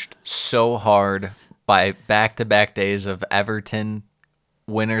punched so hard by back-to-back days of Everton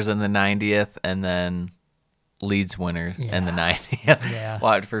winners in the 90th and then Leeds winners in the 90th. Yeah.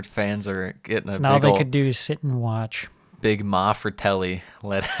 Watford fans are getting a now big all they could do is sit and watch. Big Ma Fratelli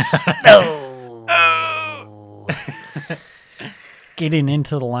let Getting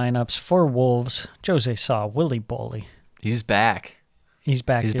into the lineups for Wolves, Jose Sa, Willy Boley. He's back. He's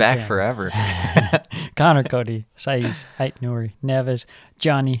back. He's back forever. Connor Cody, Saiz, Ait Nouri, Neves,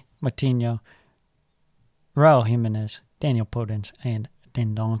 Johnny Matinho, Raul Jimenez, Daniel Podence, and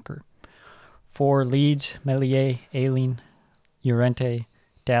Dendonker. For Leeds, Meslier, Aileen, Llorente,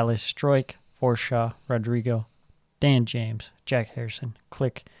 Dallas, Stroik, Forshaw, Rodrigo, Dan James, Jack Harrison,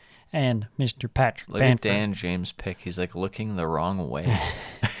 Click, and Mr. Patrick Look Bamford. at Dan James' pick. He's looking the wrong way.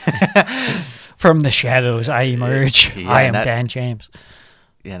 From the shadows I emerge. I am Dan James.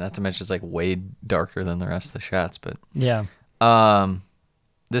 Yeah, not to mention it's way darker than the rest of the shots, but yeah.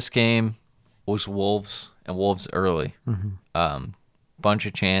 This game was Wolves and Wolves early. Mm-hmm. Bunch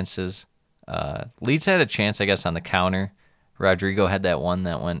of chances. Leeds had a chance, I guess, on the counter. Rodrigo had that one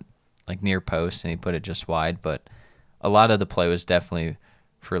that went near post and he put it just wide, but a lot of the play was definitely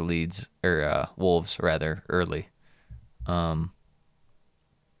for Leeds or Wolves rather early.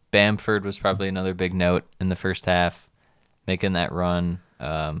 Bamford was probably another big note in the first half, making that run,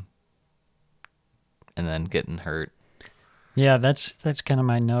 and then getting hurt. Yeah, that's kind of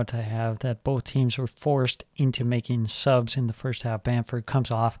my note I have, that both teams were forced into making subs in the first half. Bamford comes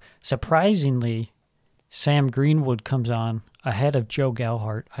off. Surprisingly, Sam Greenwood comes on ahead of Joe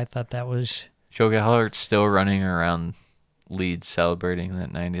Gelhardt. I thought that was... Joe Gelhart's still running around Leeds celebrating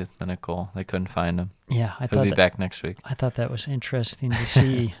that 90th minute goal. They couldn't find him. Yeah, He'll be back next week. I thought that was interesting to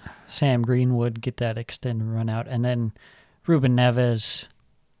see Sam Greenwood get that extended run out. And then Ruben Neves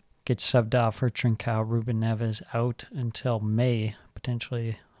gets subbed off for Trincao. Ruben Neves out until May,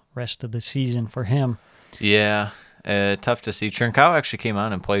 potentially rest of the season for him. Yeah, tough to see. Trincao actually came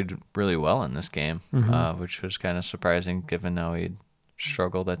on and played really well in this game, which was kind of surprising given how he'd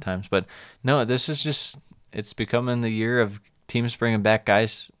struggled at times. But no, this is just, it's becoming the year of teams bringing back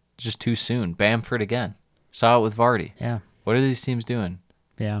guys just too soon. Bamford again. Saw it with Vardy. Yeah. What are these teams doing?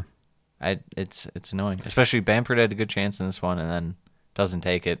 Yeah. It's annoying. Especially Bamford had a good chance in this one and then doesn't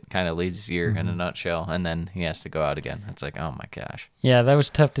take it, kind of leads his year in a nutshell, and then he has to go out again. It's like, oh my gosh. Yeah, that was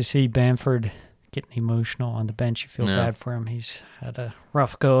tough to see. Bamford getting emotional on the bench. You feel bad for him. He's had a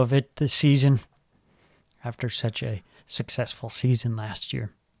rough go of it this season after such a successful season last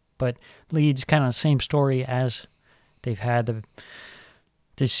year. But Leeds, kind of the same story as they've had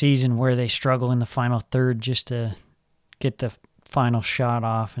this season, where they struggle in the final third just to get the final shot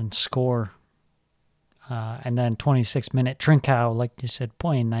off and score. And then 26-minute Trincao, like you said,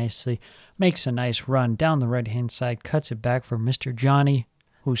 playing nicely, makes a nice run down the right-hand side, cuts it back for Mr. Johnny,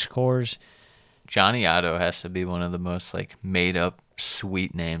 who scores. Johnny Otto has to be one of the most made-up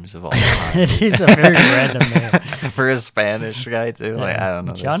sweet names of all time. It is a very random name. For a Spanish guy, too. Yeah. I don't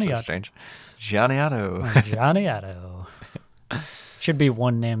know. Johnny That's so Otto. strange. Johnny Otto. Johnny Otto. Should be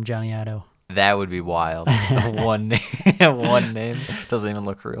one name, Johnny Otto. That would be wild. One name. Doesn't even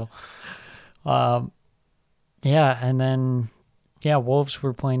look real. Yeah, and then, Wolves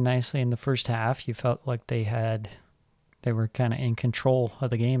were playing nicely in the first half. You felt like they were kind of in control of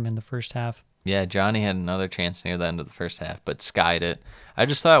the game in the first half. Yeah, Johnny had another chance near the end of the first half, but skied it. I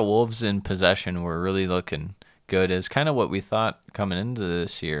just thought Wolves in possession were really looking good, as kind of what we thought coming into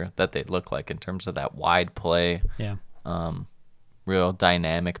this year that they'd look like in terms of that wide play. Yeah. Real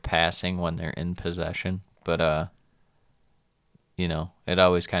dynamic passing when they're in possession. But, it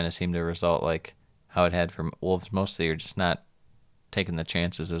always kind of seemed to result like how it had for Wolves mostly, are just not taking the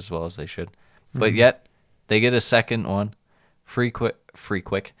chances as well as they should. But yet, they get a second one. Free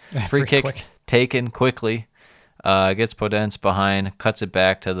kick taken quickly. Gets Podence behind, cuts it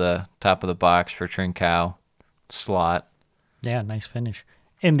back to the top of the box for Trincao. Slot. Yeah, nice finish.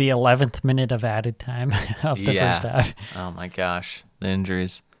 In the 11th minute of added time of the first half. Oh my gosh, the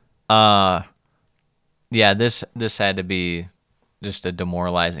injuries. This had to be just a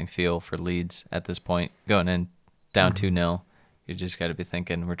demoralizing feel for Leeds at this point. Going in down 2-0, you just got to be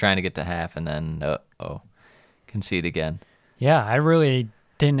thinking, we're trying to get to half, and then, concede again. Yeah, I really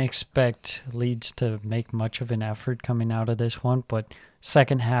didn't expect Leeds to make much of an effort coming out of this one, but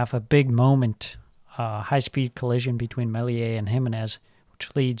second half, a big moment, high-speed collision between Meslier and Jimenez,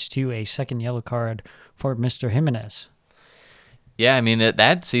 which leads to a second yellow card for Mr. Jimenez. Yeah, I mean,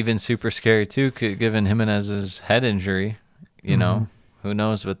 that's even super scary, too, given Jimenez's head injury. You know, who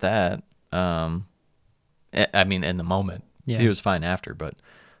knows with that? I mean, in the moment. Yeah. He was fine after, but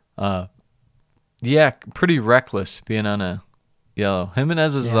pretty reckless being on a yellow.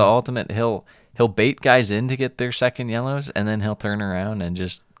 Jimenez is the ultimate. He'll bait guys in to get their second yellows, and then he'll turn around and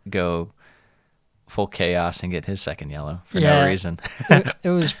just go full chaos and get his second yellow for no reason. It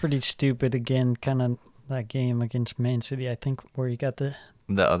was pretty stupid again, kind of that game against Man City, I think, where you got the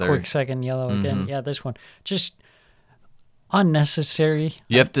other quick second yellow again. Yeah, this one. Just unnecessary.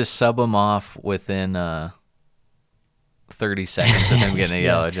 You have to sub him off within 30 seconds of him getting a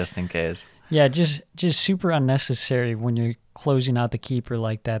yellow just in case. Yeah, just super unnecessary when you're closing out the keeper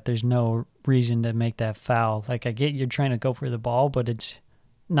like that. There's no reason to make that foul. Like, I get you're trying to go for the ball, but it's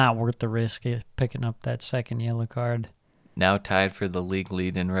not worth the risk of picking up that second yellow card. Now tied for the league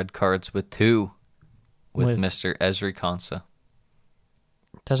lead in red cards with 2 with Mr. Ezri Konsa.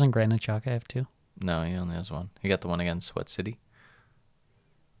 Doesn't Granit Xhaka have 2? No, he only has 1. He got the one against City?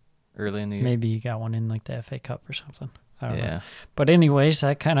 Early in the year? Maybe he got one in like the FA Cup or something. I don't know. But anyways,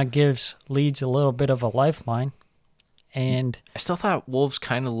 that kind of gives Leeds a little bit of a lifeline. And I still thought Wolves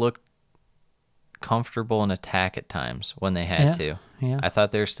kind of looked comfortable in attack at times when they had to. Yeah. I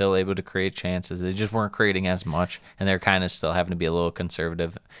thought they were still able to create chances. They just weren't creating as much, and they're kind of still having to be a little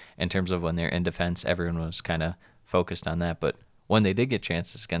conservative in terms of when they're in defense. Everyone was kind of focused on that, but when they did get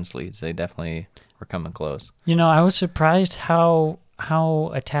chances against Leeds, they definitely were coming close. You know, I was surprised how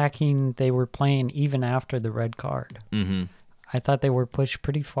attacking they were playing even after the red card. Mm-hmm. I thought they were pushed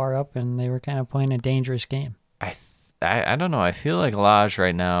pretty far up, and they were kind of playing a dangerous game. I don't know. I feel like Laj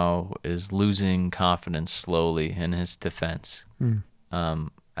right now is losing confidence slowly in his defense.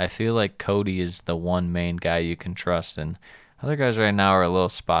 I feel like Cody is the one main guy you can trust, and other guys right now are a little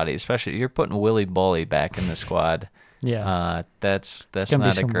spotty. Especially you're putting Willie Bully back in the squad. Yeah. That's gonna be not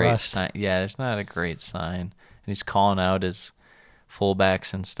a some great rust. sign. Yeah, it's not a great sign. And he's calling out his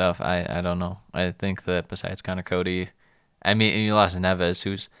fullbacks and stuff. I don't know. I think that besides Connor Cody, I mean, and you lost Neves,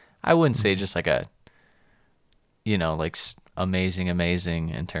 who's I wouldn't say just like a, like amazing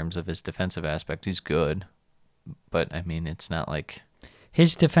in terms of his defensive aspect. He's good, but I mean, it's not like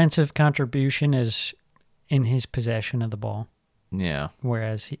His defensive contribution is in his possession of the ball, yeah.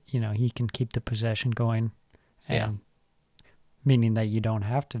 whereas he can keep the possession going, and Yeah. meaning that you don't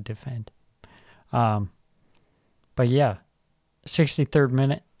have to defend. But yeah, 63rd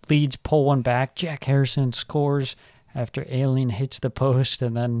minute, Leeds pull one back. Jack Harrison scores after Ailing hits the post,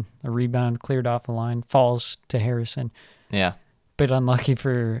 and then a rebound cleared off the line, falls to Harrison. Yeah. Bit unlucky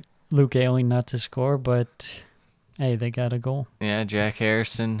for Luke Ailing not to score, but hey, they got a goal. Yeah, Jack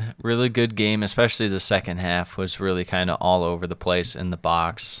Harrison, really good game, especially the second half was really kind of all over the place in the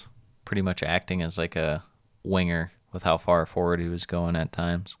box, pretty much acting as like a winger with how far forward he was going at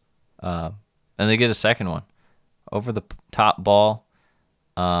times. And they get a second one. Over the top ball,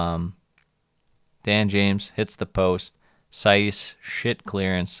 Dan James hits the post. Saiz, shit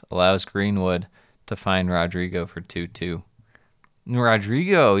clearance, allows Greenwood to find Rodrigo for 2-2. And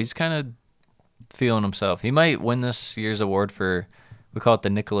Rodrigo, he's kind of feeling himself. He might win this year's award for, we call it the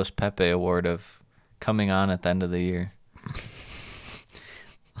Nicolas Pepe Award of coming on at the end of the year.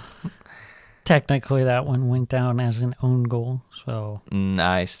 Technically, that one went down as an own goal, so.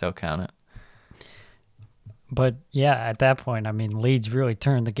 I still count it. But yeah, at that point, I mean, Leeds really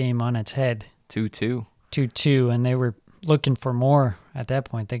turned the game on its head. 2-2. 2-2, and they were looking for more at that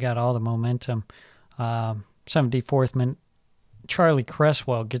point. They got all the momentum. 74th minute, Charlie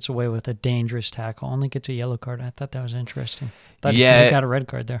Cresswell gets away with a dangerous tackle. Only gets a yellow card. I thought that was interesting. He got a red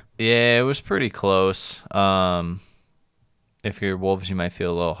card there. Yeah, it was pretty close. If you're Wolves, you might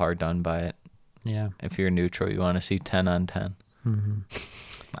feel a little hard done by it. Yeah. If you're neutral, you want to see 10 on 10. Mm-hmm.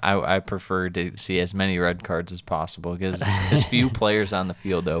 I prefer to see as many red cards as possible because as few players on the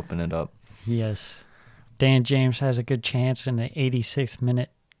field to open it up. Yes. Dan James has a good chance in the 86th minute,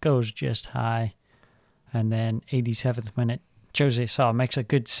 goes just high. And then 87th minute, Jose Sa makes a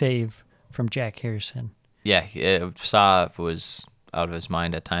good save from Jack Harrison. Yeah, Sa was out of his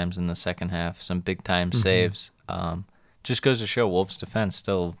mind at times in the second half. Some big-time saves. Just goes to show Wolves' defense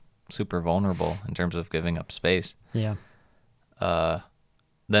still super vulnerable in terms of giving up space. Yeah.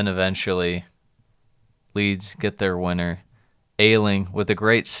 Then eventually, Leeds get their winner. Ailing with a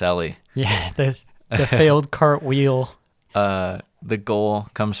great celly. Yeah, the failed cartwheel. The goal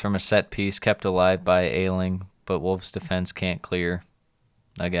comes from a set piece kept alive by Ailing, but Wolves' defense can't clear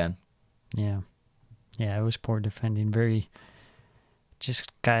again. Yeah. Yeah, it was poor defending. Very,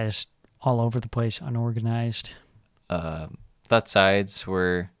 just guys all over the place, unorganized. Thought sides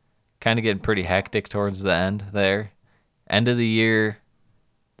were kind of getting pretty hectic towards the end there. End of the year,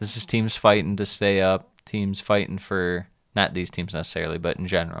 this is teams fighting to stay up, teams fighting for, not these teams necessarily, but in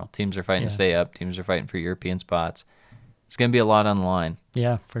general. Teams are fighting to stay up, teams are fighting for European spots. It's going to be a lot on the line.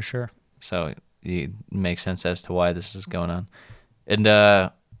 Yeah, for sure. So it makes sense as to why this is going on. And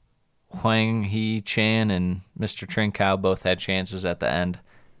Huang Hee-chan and Mr. Trincao both had chances at the end,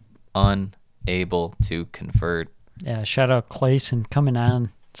 unable to convert. Yeah, shout out Clayson coming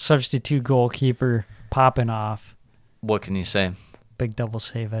on. Substitute goalkeeper popping off. What can you say? Big double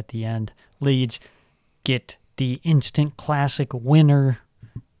save at the end. Leeds get the instant classic winner.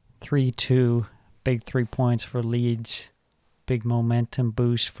 3-2. Big 3 points for Leeds. Big momentum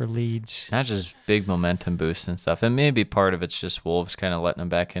boost for Leeds. Not just big momentum boost and stuff. And maybe part of it's just Wolves kind of letting them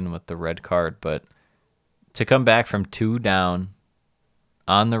back in with the red card. But to come back from 2 down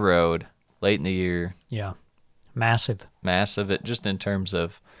on the road late in the year. Yeah. Massive. It just in terms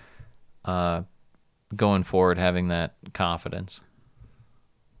of going forward, having that confidence.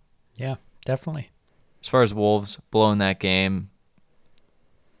 Yeah, definitely. As far as Wolves blowing that game,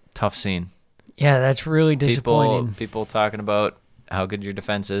 tough scene. Yeah, that's really disappointing. People talking about how good your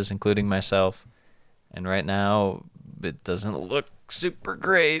defense is, including myself. And right now, it doesn't look super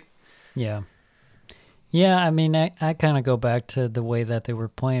great. Yeah. Yeah, I mean, I kind of go back to the way that they were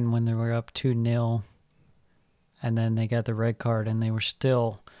playing when they were up 2-0. And then they got the red card, and they were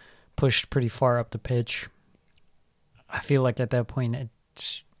still pushed pretty far up the pitch. I feel like at that point it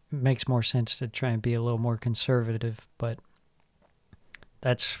makes more sense to try and be a little more conservative, but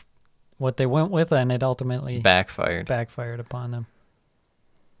that's what they went with, and it ultimately backfired upon them.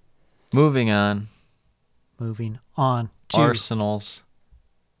 Moving on. moving on to Arsenal's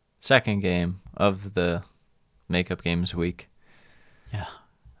second game of the makeup games week. Yeah.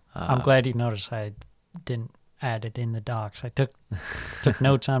 I'm glad you noticed I didn't add it in the docs. I took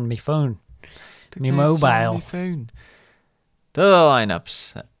notes on my phone. Me mobile. The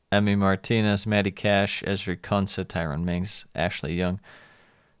lineups. Emi Martinez, Matty Cash, Ezri Konsa, Tyrone Mings, Ashley Young,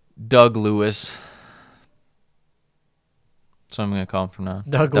 Doug Lewis. So I'm going to call him from now.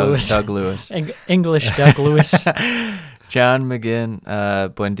 Doug Lewis. Doug Lewis. English Doug Lewis. John McGinn,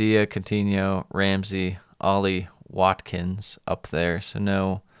 Buendia, Coutinho, Ramsey, Ollie Watkins up there. So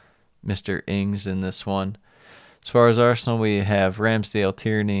no Mr. Ings in this one. As far as Arsenal, we have Ramsdale,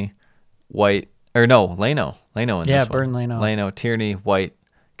 Tierney, White. Or no, Leno. Leno in this one. Yeah, Burn Leno. Leno, Tierney, White,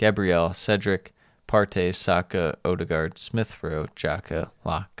 Gabriel, Cedric, Partey, Saka, Odegaard, Smith Rowe, Xhaka,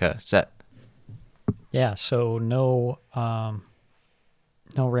 Lacazette. Yeah, so no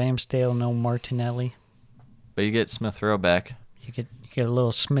Ramsdale, no Martinelli. But you get Smith Rowe back. You get a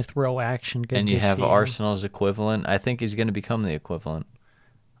little Smith Rowe action. Good and you to have see him. Arsenal's equivalent. I think he's going to become the equivalent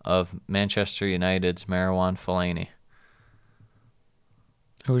of Manchester United's Marouane Fellaini.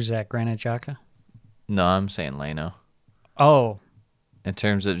 Who's that, Granit Xhaka? No, I'm saying Leno. Oh. In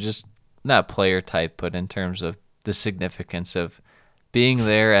terms of just, not player type, but in terms of the significance of being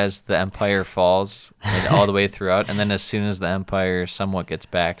there as the empire falls and all the way throughout, and then as soon as the empire somewhat gets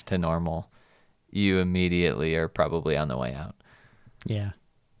back to normal, you immediately are probably on the way out. Yeah.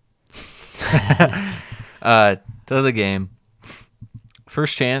 To the game.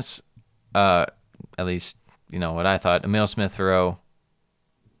 First chance, at least, what I thought, Emile Smith Rowe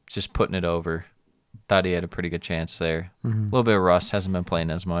just putting it over. Thought he had a pretty good chance there. A little bit of rust, hasn't been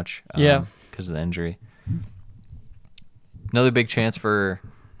playing as much because of the injury. Another big chance for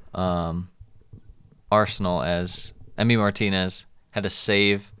Arsenal as Emi Martinez had a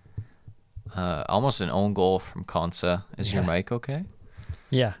save, almost an own goal from Konsa. Is your mic okay?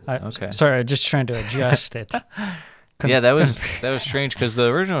 Yeah. Okay. Sorry, I'm just trying to adjust it. That was strange because the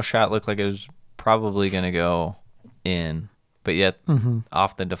original shot looked like it was probably going to go in, but yet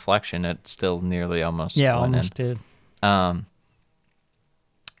off the deflection, it still nearly almost went almost in. did. I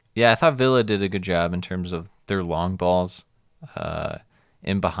thought Villa did a good job in terms of their long balls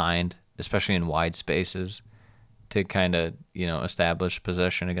in behind, especially in wide spaces, to kind of establish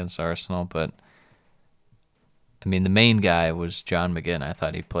possession against Arsenal. But I mean, the main guy was John McGinn. I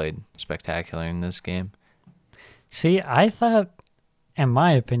thought he played spectacular in this game. See, I thought, in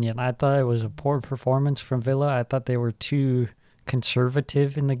my opinion, it was a poor performance from Villa. I thought they were too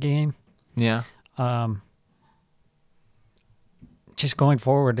conservative in the game. Yeah. Just going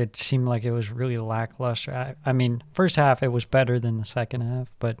forward, it seemed like it was really lackluster. I mean, first half, it was better than the second half,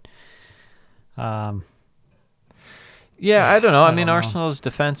 but... I don't know. I mean, Arsenal's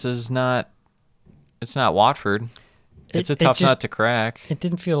defense is not... It's not Watford. It's a tough nut to crack. It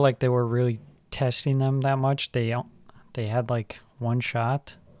didn't feel like they were really testing them that much. They had like one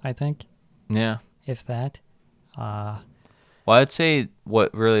shot, I think. Yeah. If that. Well, I'd say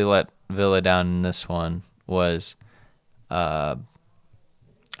what really let Villa down in this one was,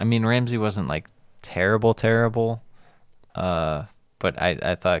 Ramsey wasn't like terrible, but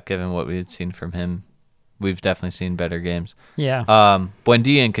I thought given what we had seen from him, we've definitely seen better games. Yeah.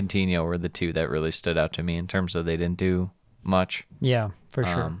 Buendia and Coutinho were the two that really stood out to me in terms of they didn't do much. Yeah, for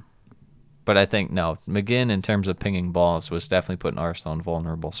sure. But I think, McGinn, in terms of pinging balls, was definitely putting Arsenal in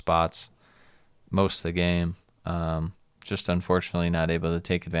vulnerable spots most of the game. Just unfortunately not able to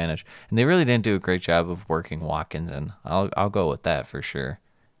take advantage. And they really didn't do a great job of working Watkins in. I'll go with that for sure.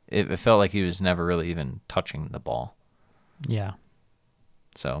 It felt like he was never really even touching the ball. Yeah.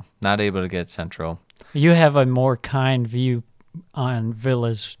 So, not able to get central. You have a more kind view on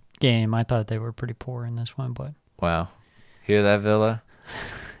Villa's game. I thought they were pretty poor in this one, but... Wow. Hear that, Villa?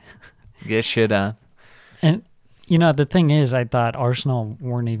 Get shit on. And, the thing is, I thought Arsenal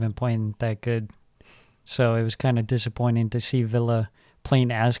weren't even playing that good. So it was kind of disappointing to see Villa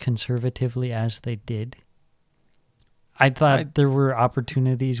playing as conservatively as they did. I thought there were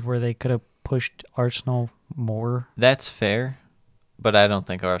opportunities where they could have pushed Arsenal more. That's fair, but I don't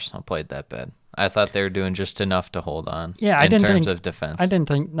think Arsenal played that bad. I thought they were doing just enough to hold on in terms of defense. I didn't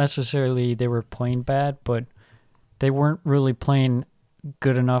think necessarily they were playing bad, but they weren't really playing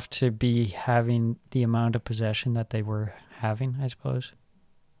good enough to be having the amount of possession that they were having, I suppose.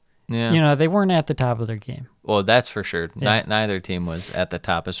 Yeah. They weren't at the top of their game. Well, that's for sure. Yeah. Neither team was at the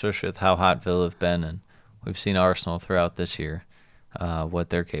top, especially with how hot Villa have been, and we've seen Arsenal throughout this year, what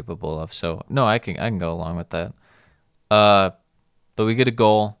they're capable of. So, no, I can go along with that. But we get a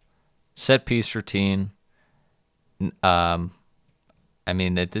goal, set piece routine. I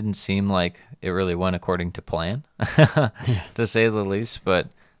mean, it didn't seem like it really went according to plan, to say the least. But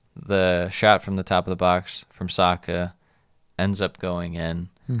the shot from the top of the box from Saka ends up going in.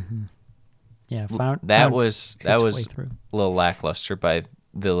 Mm-hmm. Yeah, That was way a through. little lackluster by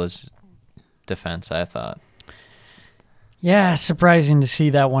Villa's defense, I thought. Yeah, surprising to see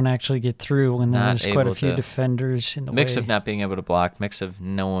that one actually get through when there Not was quite a able few to- defenders in the Mix way. of not being able to block, mix of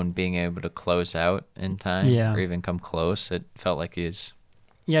no one being able to close out in time Yeah. or even come close. It felt like he's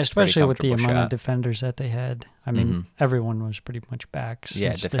Yeah, especially with the comfortable amount of shot. defenders that they had. I mean, Mhm. everyone was pretty much back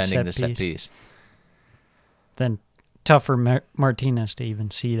since defending the set piece. piece. Then tough for Martinez to even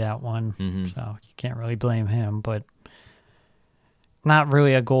see that one, Mhm. so you can't really blame him. But not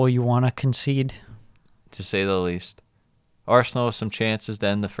really a goal you want to concede. To say the least. Arsenal with some chances to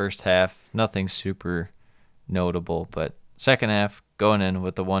end the first half. Nothing super notable, but second half going in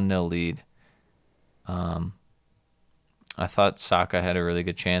with the 1-0 lead. I thought Saka had a really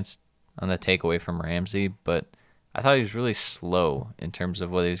good chance on the takeaway from Ramsey, but I thought he was really slow in terms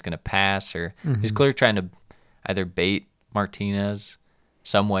of whether he was going to pass or he's clearly trying to either bait Martinez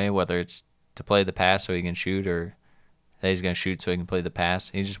some way, whether it's to play the pass so he can shoot or that he's going to shoot so he can play the pass.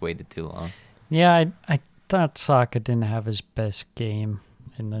 He just waited too long. Yeah, I thought Saka didn't have his best game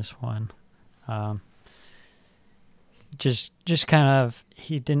in this one. Just kind of,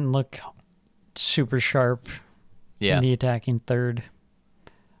 he didn't look super sharp Yeah. in the attacking third.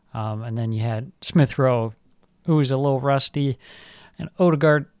 And then you had Smith Rowe, who was a little rusty, and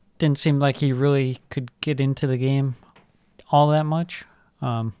Odegaard didn't seem like he really could get into the game all that much.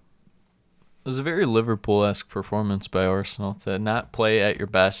 It was a very Liverpool-esque performance by Arsenal to not play at your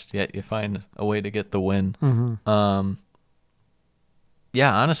best, yet you find a way to get the win. Mm-hmm.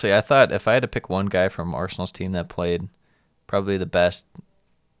 Yeah, honestly, I thought if I had to pick one guy from Arsenal's team that played probably the best,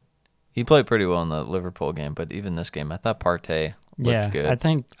 he played pretty well in the Liverpool game, but even this game, I thought Partey looked good. I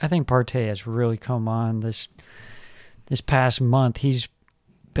think Partey has really come on this past month. He's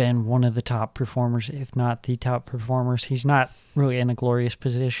been one of the top performers, if not the top performers. He's not really in a glorious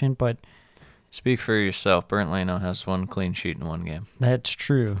position, but Speak for yourself. Bernd Leno has one clean sheet in one game. that's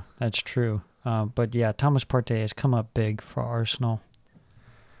true. But yeah, Thomas Partey has come up big for Arsenal.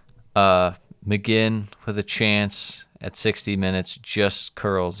 McGinn with a chance at 60 minutes just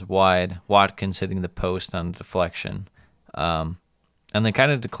curls wide. Watkins hitting the post on a deflection. And then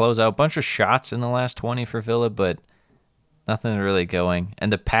kind of to close out, a bunch of shots in the last 20 for Villa, but nothing really going.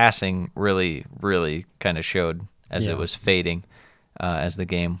 And the passing really, really kind of showed as Yeah. it was fading as the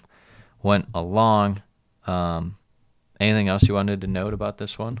game went along. Anything else you wanted to note about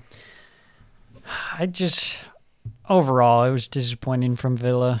this one? Overall, it was disappointing from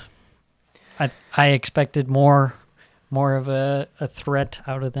Villa. I expected more of a threat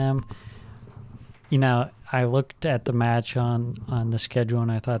out of them. You know, I looked at the match on the schedule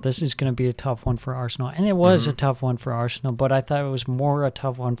and I thought this is going to be a tough one for Arsenal. And it was a tough one for Arsenal, but I thought it was more a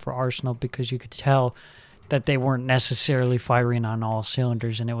tough one for Arsenal because you could tell that they weren't necessarily firing on all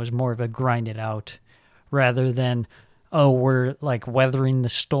cylinders and it was more of a grind it out rather than, oh, we're like weathering the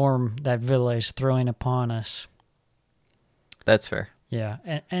storm that Villa is throwing upon us. That's fair. Yeah,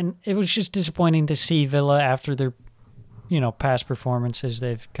 and it was just disappointing to see Villa after their, past performances.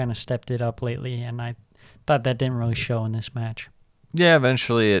 They've kind of stepped it up lately, and I thought that didn't really show in this match. Yeah,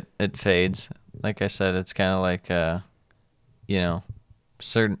 eventually it fades. Like I said, it's kind of like,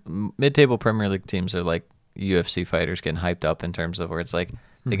 certain mid-table Premier League teams are like UFC fighters getting hyped up in terms of where it's like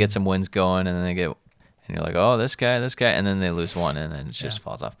they get some wins going and then and you're like, oh, this guy, and then they lose one and then it just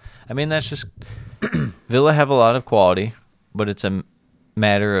falls off. I mean, that's just Villa have a lot of quality, but it's a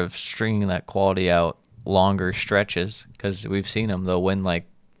matter of stringing that quality out longer stretches because we've seen them. They'll win like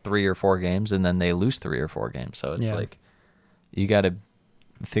 3 or 4 games and then they lose 3 or 4 games. So it's like you got to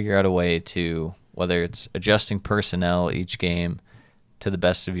figure out a way to, whether it's adjusting personnel each game to the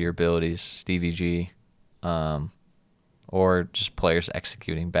best of your abilities, Stevie G, or just players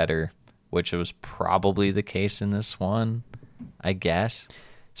executing better, which was probably the case in this one, I guess.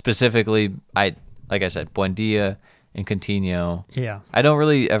 Specifically, like I said, Buendia and Coutinho. Yeah. I don't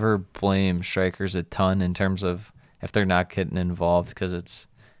really ever blame strikers a ton in terms of if they're not getting involved because it's,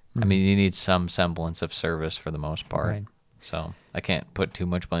 I mean, you need some semblance of service for the most part. Right. So I can't put too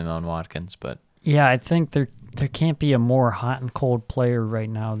much blame on Watkins, but Yeah, I think there can't be a more hot and cold player right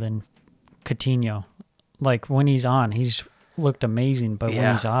now than Coutinho. Like when he's on, he's looked amazing, but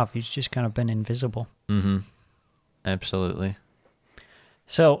when he's off, he's just kind of been invisible. Mm-hmm. Absolutely.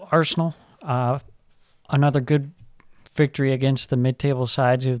 So Arsenal, another good victory against the mid-table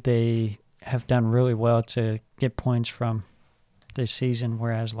sides who they have done really well to get points from this season,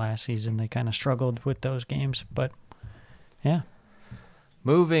 whereas last season they kind of struggled with those games. But yeah.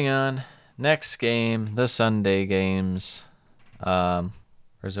 Moving on. Next game, the Sunday games. Or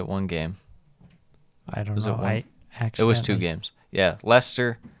is it one game? I don't Was know. it one? I It was 2 accidentally- games. Yeah,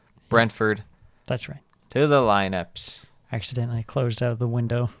 Leicester, Brentford, That's right. to the lineups. Accidentally closed out the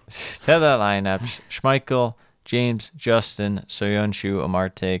window. To the lineups. Schmeichel, James, Justin, Soyuncu,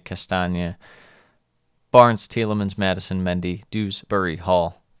 Amarte, Castagna, Barnes, Tielemans, Madison, Mendy, Dewsbury,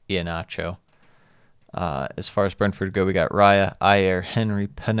 Hall, Iheanacho. As far as Brentford go, we got Raya, Ayer, Henry,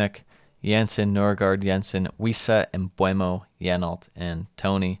 Pinnock, Jensen, Norgard, Jensen, Wisa, and Buemo, Yenalt, and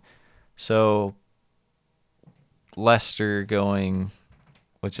Tony. So Leicester going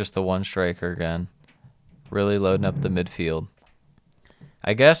with just the one striker again, really loading up the midfield.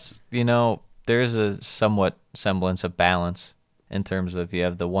 I guess, there's a somewhat semblance of balance in terms of you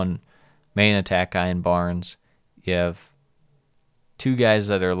have the one main attack guy in Barnes. You have 2 guys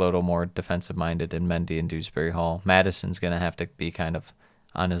that are a little more defensive-minded in Mendy and Dewsbury Hall. Madison's going to have to be kind of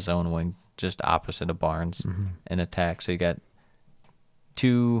on his own wing, just opposite of Barnes in attack. So you got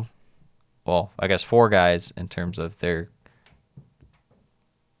 4 guys in terms of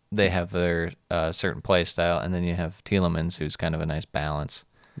they have their certain play style, and then you have Tielemans, who's kind of a nice balance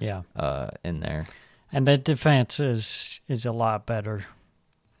Yeah. in there. And the defense is a lot better.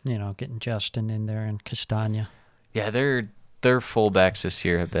 Getting Justin in there and Castagna. Yeah, their fullbacks this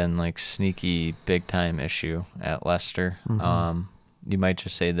year have been like sneaky big time issue at Leicester. You might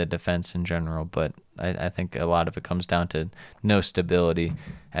just say the defense in general, but I think a lot of it comes down to no stability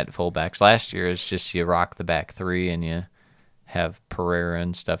at fullbacks. Last year it's just you rock the back 3 and you have Pereira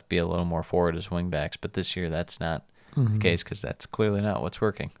and stuff be a little more forward as wingbacks, but this year that's not the case because that's clearly not what's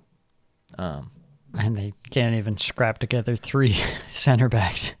working. And they can't even scrap together 3 center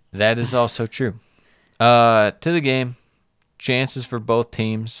backs. That is also true. To the game, chances for both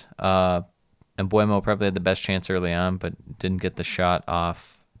teams. And Buemo probably had the best chance early on, but didn't get the shot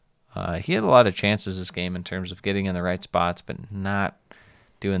off. He had a lot of chances this game in terms of getting in the right spots, but not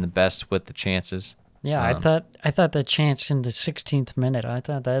doing the best with the chances. Yeah, I thought that chance in the 16th minute, I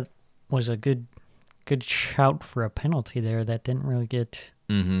thought that was a good shout for a penalty there that didn't really get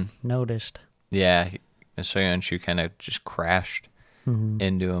noticed. Yeah, Soyuncu kind of just crashed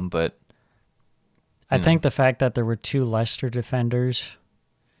into him, but I think the fact that there were 2 Leicester defenders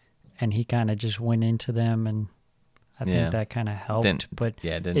and he kind of just went into them, and I think that kind of helped.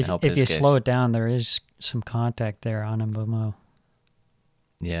 Didn't help if his you case. slow it down, there is some contact there on Mbeumo.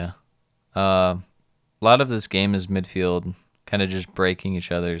 Yeah. A lot of this game is midfield kind of just breaking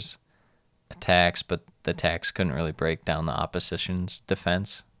each other's attacks, but the attacks couldn't really break down the opposition's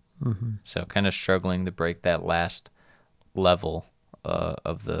defense. So kind of struggling to break that last level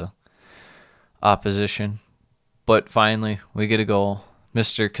of the opposition. But finally, we get a goal.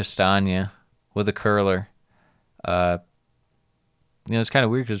 Mr. Castagna with a curler. It's kind of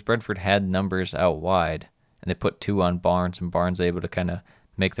weird because Brentford had numbers out wide, and they put 2 on Barnes, and Barnes able to kind of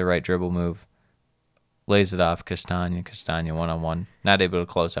make the right dribble move. Lays it off Castagna one-on-one. Not able to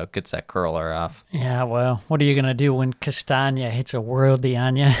close out. Gets that curler off. Yeah, well, what are you going to do when Castagna hits a worldie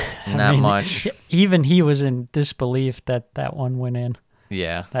on you? Not much. Even he was in disbelief that one went in.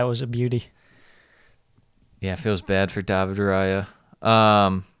 Yeah. That was a beauty. Yeah, feels bad for David Raya.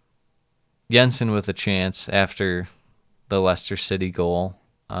 Jensen with a chance after the Leicester City goal.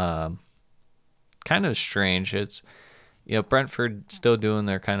 Kind of strange. It's, Brentford still doing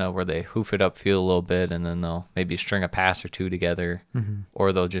their kind of where they hoof it upfield a little bit, and then they'll maybe string a pass or 2 together,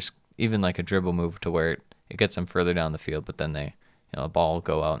 or they'll just even like a dribble move to where it gets them further down the field, but then they, the ball will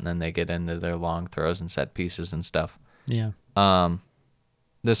go out, and then they get into their long throws and set pieces and stuff. Yeah.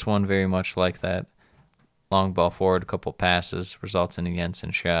 This one very much like that. Long ball forward, a couple passes, results in a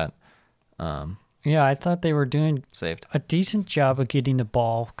Jensen shot. Yeah, I thought they were doing Saved. a decent job of getting the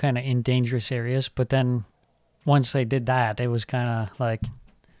ball kind of in dangerous areas, but then once they did that, it was kind of like,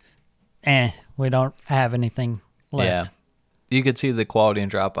 we don't have anything left. Yeah. You could see the quality and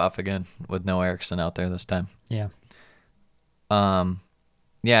drop off again with no Eriksson out there this time. Yeah.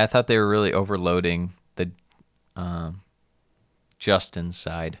 Yeah, I thought they were really overloading the Justin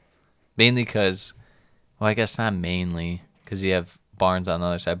side. Mainly because, well, I guess not mainly, because you have Barnes on the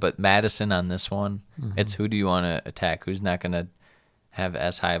other side, but Madison on this one, it's who do you want to attack? Who's not going to have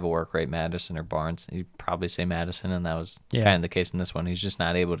as high of a work rate, Madison or Barnes? You'd probably say Madison, and that was kind of the case in this one. He's just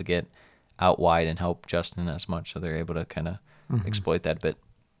not able to get out wide and help Justin as much, so they're able to kind of exploit that a bit.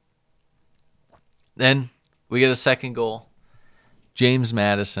 Then we get a second goal. James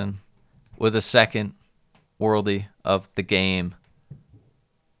Madison with a second worldie of the game.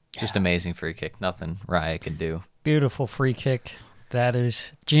 Just amazing free kick. Nothing Raya could do. Beautiful free kick. That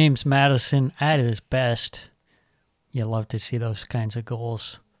is James Madison at his best. You love to see those kinds of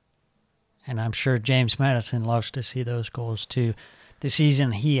goals. And I'm sure James Madison loves to see those goals too. The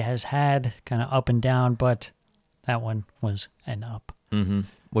season he has had kind of up and down, but that one was an up. Mm-hmm.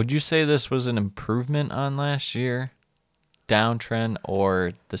 Would you say this was an improvement on last year, downtrend,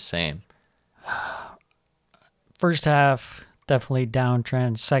 or the same? First half, definitely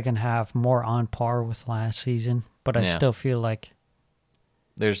downtrend. Second half, more on par with last season. But I still feel like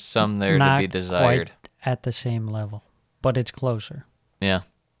there's some there to not be desired. Quite at the same level, but it's closer. Yeah,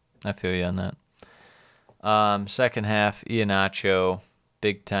 I feel you on that. Second half, Iheanacho,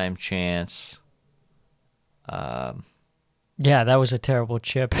 big time chance. Yeah, that was a terrible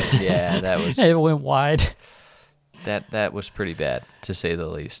chip. Yeah, that was. It went wide. That was pretty bad, to say the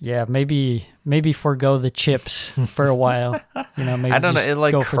least. Yeah, maybe forego the chips for a while. Maybe I don't know. just It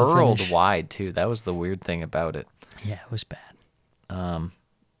like go for the curled finish. wide too. That was the weird thing about it. Yeah, it was bad.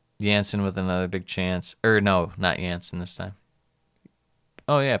 Janssen with another big chance. Or no, not Janssen this time.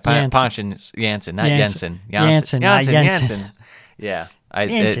 Oh yeah, Janssen. Ponchen Janssen, not Janssen. Janssen. Janssen, not Janssen. Yeah,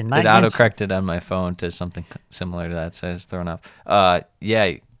 Janssen, it not Janssen. auto-corrected on my phone to something similar to that, so I was thrown off.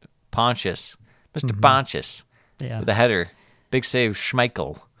 Yeah, Pontius, Mr. Pontius, Yeah. with a header, big save,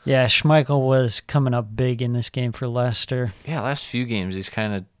 Schmeichel. Yeah, Schmeichel was coming up big in this game for Leicester. Yeah, last few games he's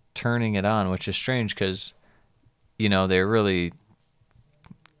kind of turning it on, which is strange because, they're really,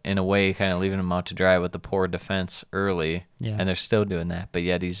 in a way, kind of leaving him out to dry with the poor defense early, Yeah. and they're still doing that. But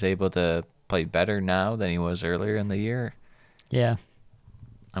yet he's able to play better now than he was earlier in the year. Yeah.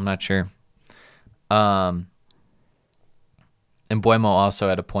 I'm not sure. And Buemo also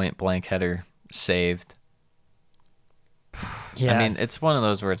had a point-blank header saved. Yeah. I mean, it's one of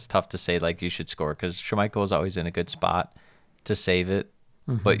those where it's tough to say, like, you should score because Schmeichel is always in a good spot to save it,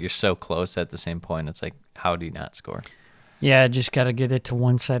 but you're so close at the same point. It's like, how do you not score? Yeah, just got to get it to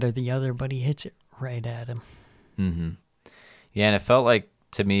one side or the other, but he hits it right at him. Mm-hmm. Yeah, and it felt like,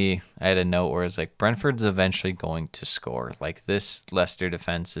 to me, I had a note where it's like, Brentford's eventually going to score. Like, this Leicester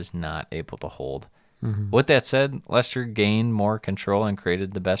defense is not able to hold. With that said, Leicester gained more control and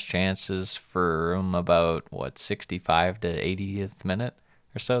created the best chances from about, 65 to 80th minute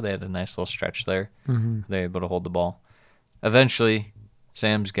or so. They had a nice little stretch there. They were able to hold the ball. Eventually,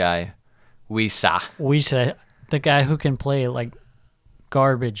 Sam's guy, Wisa, the guy who can play like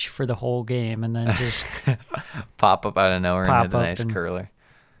garbage for the whole game and then just pop up out of nowhere and hit a nice and- curler.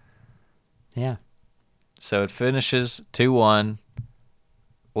 yeah. So it finishes 2-1.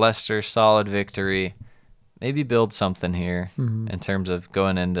 Leicester, solid victory. Maybe build something here in terms of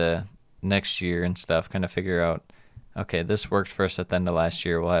going into next year and stuff. Kind of figure out, okay, this worked for us at the end of last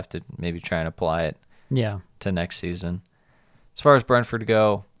year. We'll have to maybe try and apply it to next season. As far as Brentford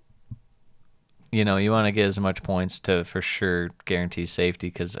go, you want to get as much points to for sure guarantee safety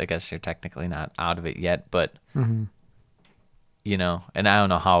because I guess you're technically not out of it yet. But, and I don't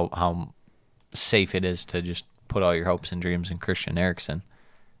know how safe it is to just put all your hopes and dreams in Christian Eriksen.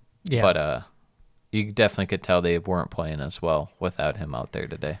 Yeah. But you definitely could tell they weren't playing as well without him out there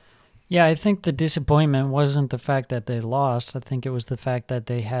today. Yeah, I think the disappointment wasn't the fact that they lost. I think it was the fact that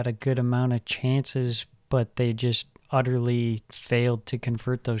they had a good amount of chances, but they just utterly failed to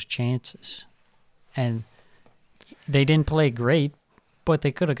convert those chances. And they didn't play great, but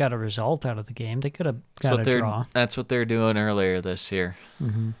they could have got a result out of the game. They could have got a draw. That's what they're doing earlier this year.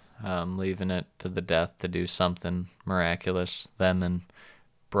 Leaving it to the death to do something miraculous, them and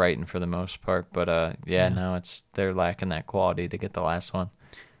Brighton for the most part. But, now they're lacking that quality to get the last one.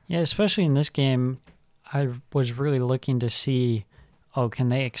 Yeah, especially in this game, I was really looking to see, can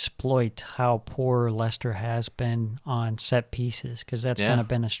they exploit how poor Leicester has been on set pieces? Because that's kind of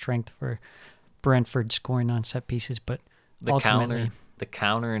been a strength for Brentford, scoring on set pieces. But The ultimately,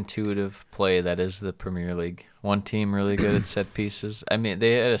 counterintuitive play that is the Premier League. One team really good at set pieces. I mean,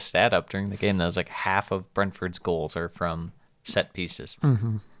 they had a stat up during the game that was like half of Brentford's goals are from set pieces.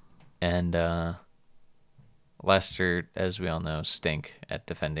 And Leicester, as we all know, stink at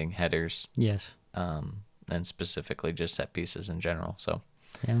defending headers. yes. And specifically just set pieces in general. So,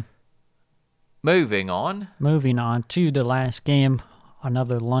 Yeah. moving on. Moving on to the last game,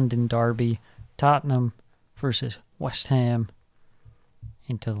 another London derby, Tottenham versus West Ham.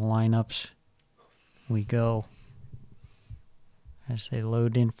 Into the lineups we go as they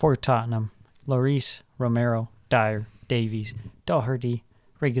load in for Tottenham. Lloris, Romero, Dyer, Davies, Doherty,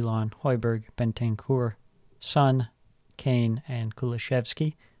 Reguilon, Højbjerg, Bentancur, Son, Kane, and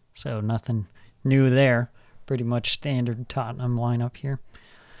Kulusevski. So nothing new there. Pretty much standard Tottenham lineup here.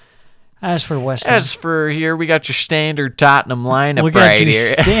 As for West Ham, As for here, we got your standard Tottenham lineup we got right your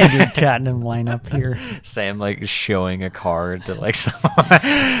here. standard Tottenham lineup here. Sam like showing a card to like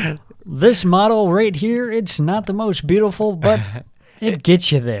someone. This model right here, it's not the most beautiful, but it gets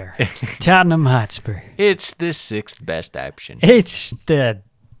you there. Tottenham Hotspur. It's the 6th best option. It's the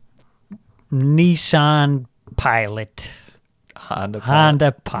Nissan Pilot. Honda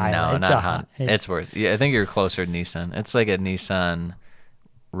Pilot. No, It's not Honda. It's worth. Yeah, I think you're closer to Nissan. It's like a Nissan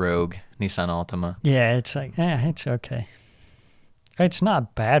Rogue, Nissan Altima. Yeah, it's like, it's okay. It's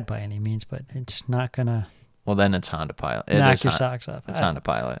not bad by any means, but it's not gonna. Well, then it's Honda Pilot. Knock your socks off. It's Honda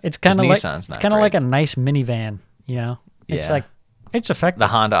Pilot. It's kind of like Nissan's it's not kind of great. like a nice minivan, you know. It's Yeah. like it's effective, The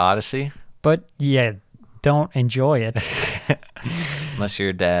Honda Odyssey, but yeah, don't enjoy it. unless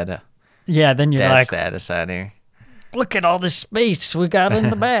you're dad Then you're like, status out here. look at all this space we got in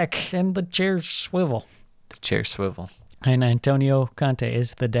the back, and the chairs swivel. The chair swivel. And Antonio Conte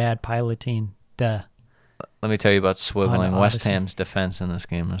is the dad piloting the. Let me tell you about swiveling. Honda West Odyssey. Ham's defense in this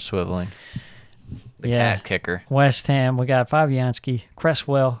game is swiveling. The Yeah. cat kicker. West Ham, we got Fabianski,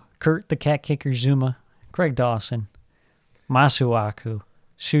 Cresswell, Kurt the cat kicker Zuma, Craig Dawson, Masuaku,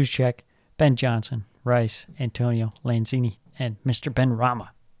 Soucek, Ben Johnson, Rice, Antonio Lanzini, and Mr. Ben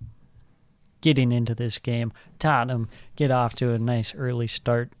Rama. Getting into this game, Tottenham get off to a nice early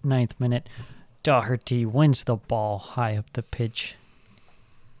start, 9th minute. Doherty wins the ball high up the pitch.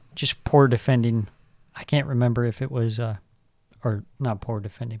 Just poor defending. I can't remember if it was, or not poor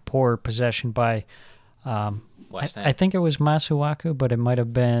defending, poor possession by West Ham. I think it was Masuaku, but it might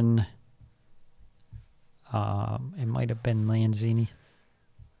have been Lanzini.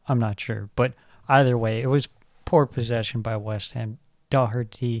 I'm not sure, but either way, it was poor possession by West Ham.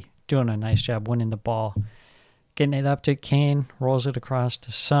 Doherty doing a nice job winning the ball, getting it up to Kane, rolls it across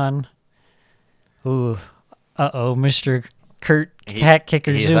to Son. Ooh, Mr. Kurt cat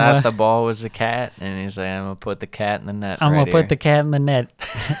kicker He Zuma. thought the ball was a cat, and he's like, I'm going to put the cat in the net I'm right gonna put here. the cat in the net.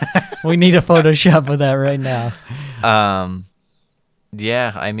 We need a Photoshop of that right now.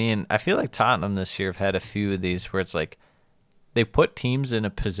 Yeah, I mean, I feel like Tottenham this year have had a few of these where it's like they put teams in a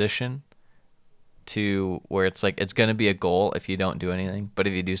position to where it's like it's going to be a goal if you don't do anything, but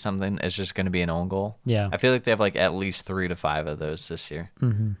if you do something, it's just going to be an own goal. Yeah. I feel like they have like at least 3 to 5 of those this year.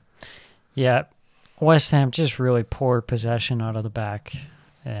 Yeah, West Ham just really poor possession out of the back.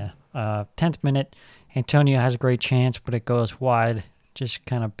 Yeah. 10th minute, Antonio has a great chance, but it goes wide. Just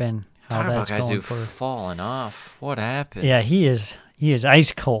kind of been how Talk about that's guys going who've for. fallen off. What happened? Yeah, he is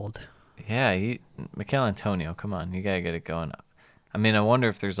ice cold. Yeah, Mikel Antonio, come on, you gotta get it going. I mean, I wonder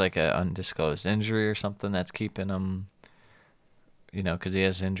if there's like a undisclosed injury or something that's keeping him, you know, because he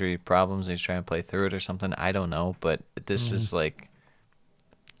has injury problems. He's trying to play through it or something. I don't know, but this is like,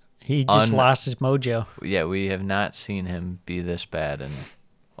 He just lost his mojo. yeah, we have not seen him be this bad in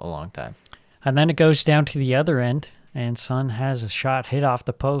a long time. And then it goes down to the other end, and Son has a shot hit off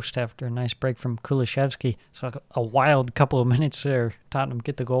the post after a nice break from Kulishevsky. So a wild couple of minutes there. Tottenham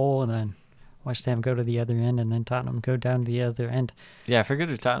get the goal, and then West Ham go to the other end, and then Tottenham go down to the other end. Yeah, I forget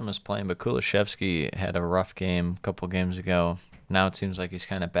who Tottenham was playing, but Kulishevsky had a rough game a couple games ago. Now it seems like he's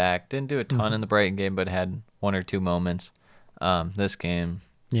kind of back. Didn't do a ton in the Brighton game, but had 1 or 2 moments. This game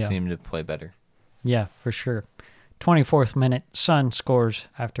seemed to play better. Yeah, for sure. 24th minute, Son scores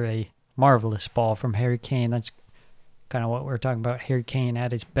after a marvelous ball from Harry Kane. That's kind of what we're talking about. Harry Kane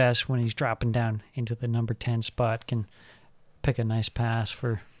at his best when he's dropping down into the number 10 spot can pick a nice pass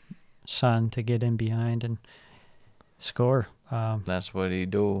for Son to get in behind and score. That's what he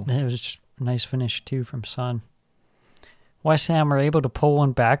do. It was a nice finish, too, from Son. West Ham are able to pull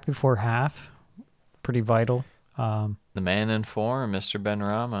one back before half. Pretty vital. The man in form, Mr.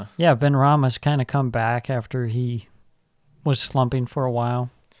 Benrahma. Yeah, Ben Rama's kind of come back after he was slumping for a while.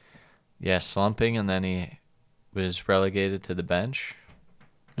 Yeah, slumping, and then he was relegated to the bench,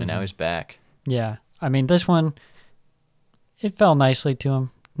 and now he's back. Yeah, I mean, this one, it fell nicely to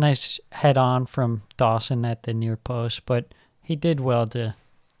him. Nice head-on from Dawson at the near post, but he did well to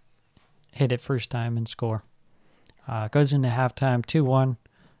hit it first time and score. Goes into halftime 2-1.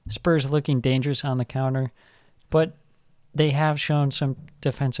 Spurs looking dangerous on the counter, but they have shown some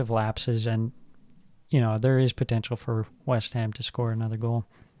defensive lapses, and, you know, there is potential for West Ham to score another goal.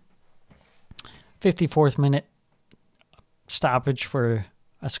 54th minute, stoppage for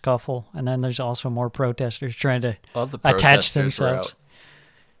a scuffle, and then there's also more protesters trying to All the attach protesters were themselves. out.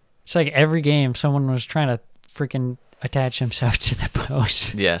 It's like every game someone was trying to freaking attach themselves to the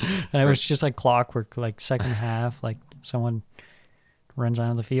post. Yes. And it was just like clockwork, like second half, like someone runs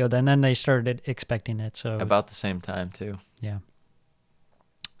onto the field, and then they started expecting it. So about the same time, too. yeah.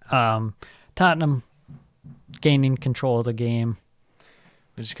 Tottenham gaining control of the game.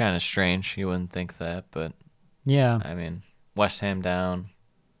 Which is kind of strange. You wouldn't think that, but, Yeah. I mean, West Ham down,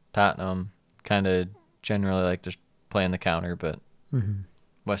 Tottenham kind of generally like to play in the counter, but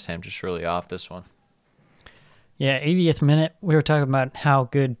West Ham just really off this one. Yeah, 80th minute, we were talking about how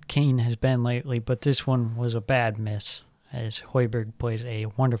good Kane has been lately, but this one was a bad miss as Højbjerg plays a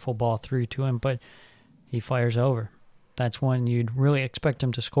wonderful ball through to him, but he fires over. That's when you'd really expect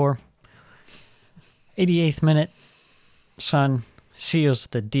him to score. 88th minute, Son seals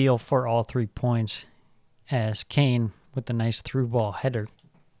the deal for all 3 points as Kane, with the nice through ball header,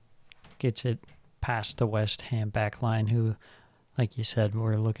 gets it past the West Ham back line, who, like you said,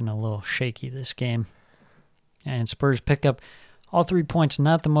 were looking a little shaky this game. And Spurs pick up all 3 points.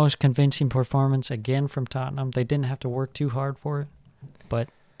 Not the most convincing performance, again, from Tottenham. They didn't have to work too hard for it, but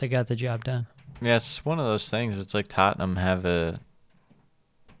they got the job done. Yeah, it's one of those things. It's like Tottenham have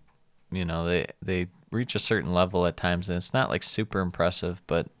they reach a certain level at times, and it's not like super impressive,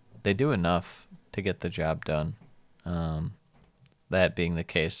 but they do enough to get the job done. That being the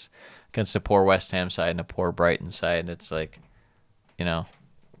case against a poor West Ham side and a poor Brighton side, it's like,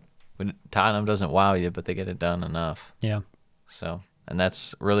 when Tottenham doesn't wow you, but they get it done enough. Yeah. So, and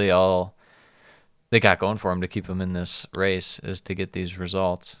that's really all they got going for them to keep them in this race, is to get these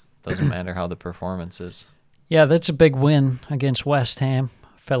results. Doesn't matter how the performance is. Yeah, that's a big win against West Ham,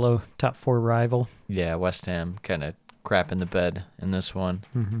 fellow top 4 rival. Yeah, West Ham kind of crap in the bed in this one.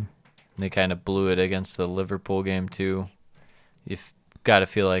 Mm-hmm. They kind of blew it against the Liverpool game too. You've got to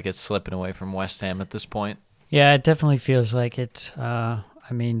feel like it's slipping away from West Ham at this point. Yeah, it definitely feels like it. I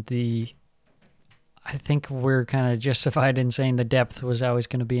think we're kind of justified in saying the depth was always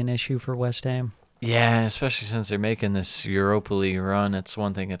going to be an issue for West Ham. Yeah, especially since they're making this Europa League run. It's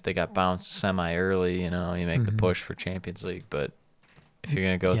one thing if they got bounced semi-early, you make the push for Champions League. But if you're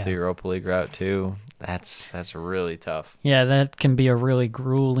going to go the Europa League route too, that's really tough. Yeah, that can be a really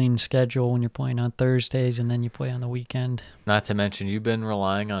grueling schedule when you're playing on Thursdays and then you play on the weekend. Not to mention, you've been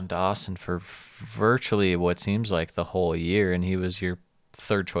relying on Dawson for virtually what seems like the whole year, and he was your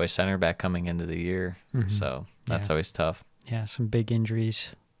third choice center back coming into the year. Mm-hmm. So that's always tough. Yeah, some big injuries.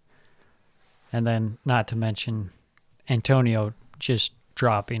 And then not to mention Antonio just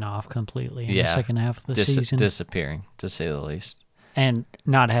dropping off completely in the second half of the season. Disappearing, to say the least. And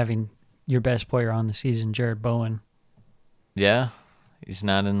not having your best player on the season, Jared Bowen. Yeah, he's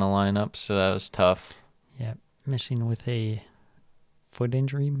not in the lineup, so that was tough. Yeah, missing with a foot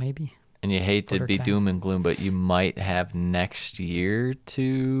injury maybe. And you hate to be doom and gloom, but you might have next year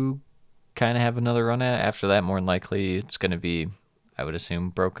to kind of have another run at it. After that, more than likely, it's going to be, I would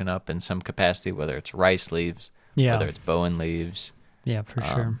assume, broken up in some capacity, whether it's Rice leaves, whether it's Bowen leaves. Yeah, for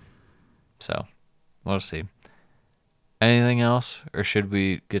sure. So, we'll see. Anything else, or should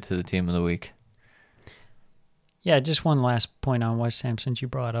we get to the team of the week? Yeah, just one last point on West Ham, since you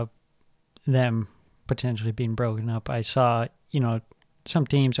brought up them potentially being broken up. I saw, some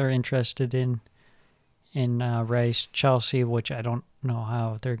teams are interested in Rice. Chelsea, which I don't know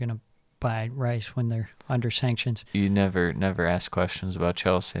how they're going to buy Rice when they're under sanctions. You never ask questions about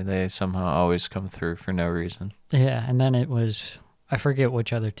Chelsea. They somehow always come through for no reason. Yeah, and then it was, I forget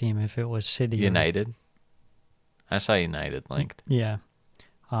which other team, if it was City. United. I saw United linked. Yeah.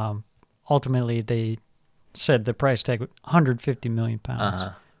 Ultimately, they said the price tag was £150 million.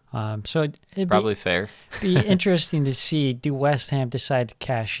 So it'd probably fair. Be interesting to see, do West Ham decide to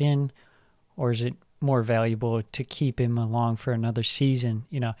cash in, or is it more valuable to keep him along for another season?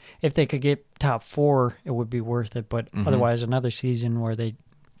 If they could get top 4, it would be worth it. But otherwise, another season where they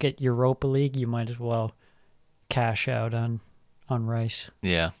get Europa League, you might as well cash out on Rice.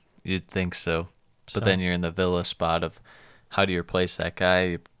 Yeah, you'd think so. But then you're in the Villa spot of how do you replace that guy?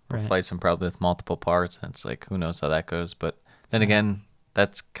 You replace him probably with multiple parts, and it's like, who knows how that goes. But then again,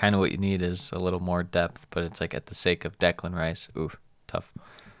 that's kind of what you need, is a little more depth, but it's like at the sake of Declan Rice. Ooh, tough.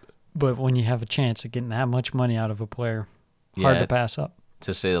 But when you have a chance of getting that much money out of a player, hard to pass up.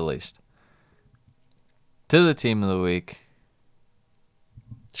 To say the least. To the team of the week.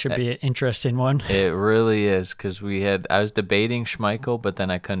 Should be an interesting one. It really is, because I was debating Schmeichel, but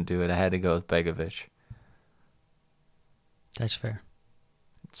then I couldn't do it. I had to go with Begovic. That's fair.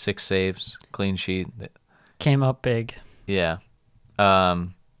 6 saves, clean sheet. Came up big. Yeah.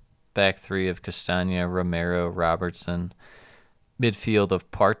 Back 3 of Castagna, Romero, Robertson. Midfield of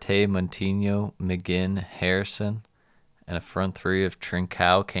Partey, Moutinho, McGinn, Harrison. And a front 3 of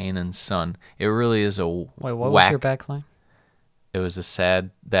Trincao, Kane, and Son. It really is a Wait, what was your back line? It was a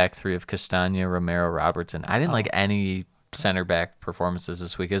sad back 3 of Castagna, Romero, Robertson. I didn't like any center back performances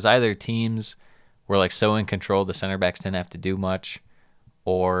this week. It was either teams were like so in control the center backs didn't have to do much,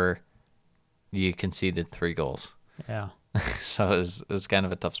 or you conceded 3 goals. Yeah. So it was kind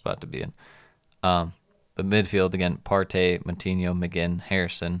of a tough spot to be in. But midfield, again, Partey, Moutinho, McGinn,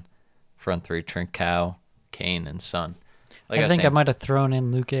 Harrison. Front 3, Trincao, Kane, and Son. I think I might have thrown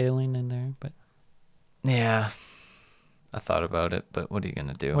in Luke Ayling in there, but yeah, I thought about it, but what are you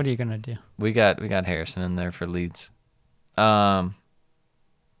gonna do? what are you gonna do? We got Harrison in there for Leeds. Yeah,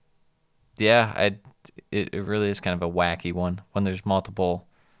 it really is kind of a wacky one when there's multiple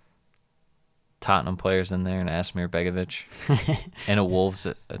Tottenham players in there and Asmir Begovic and a Wolves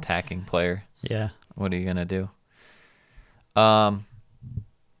attacking player. Yeah. What are you gonna do?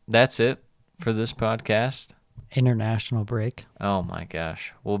 That's it for this podcast. International break. Oh my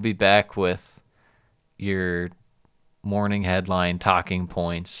gosh. We'll be back with your morning headline talking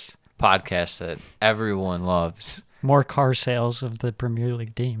points podcast that everyone loves. More car sales of the Premier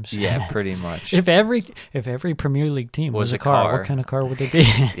League teams. Yeah, pretty much. If every Premier League team was a car, what kind of car would they be?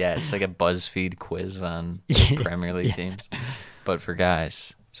 Yeah, it's like a BuzzFeed quiz on Premier League teams. But for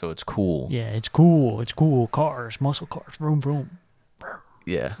guys, so it's cool. Yeah, it's cool. It's cool. Cars, muscle cars, vroom vroom.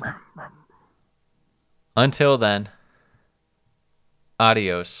 Yeah. Until then,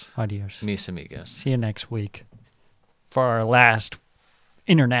 adios. Adios. Mis amigos. See you next week for our last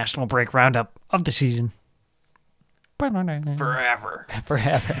international break roundup of the season. Forever.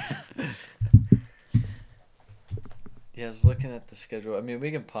 Forever. Yeah, I was looking at the schedule. I mean,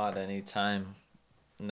 we can pod anytime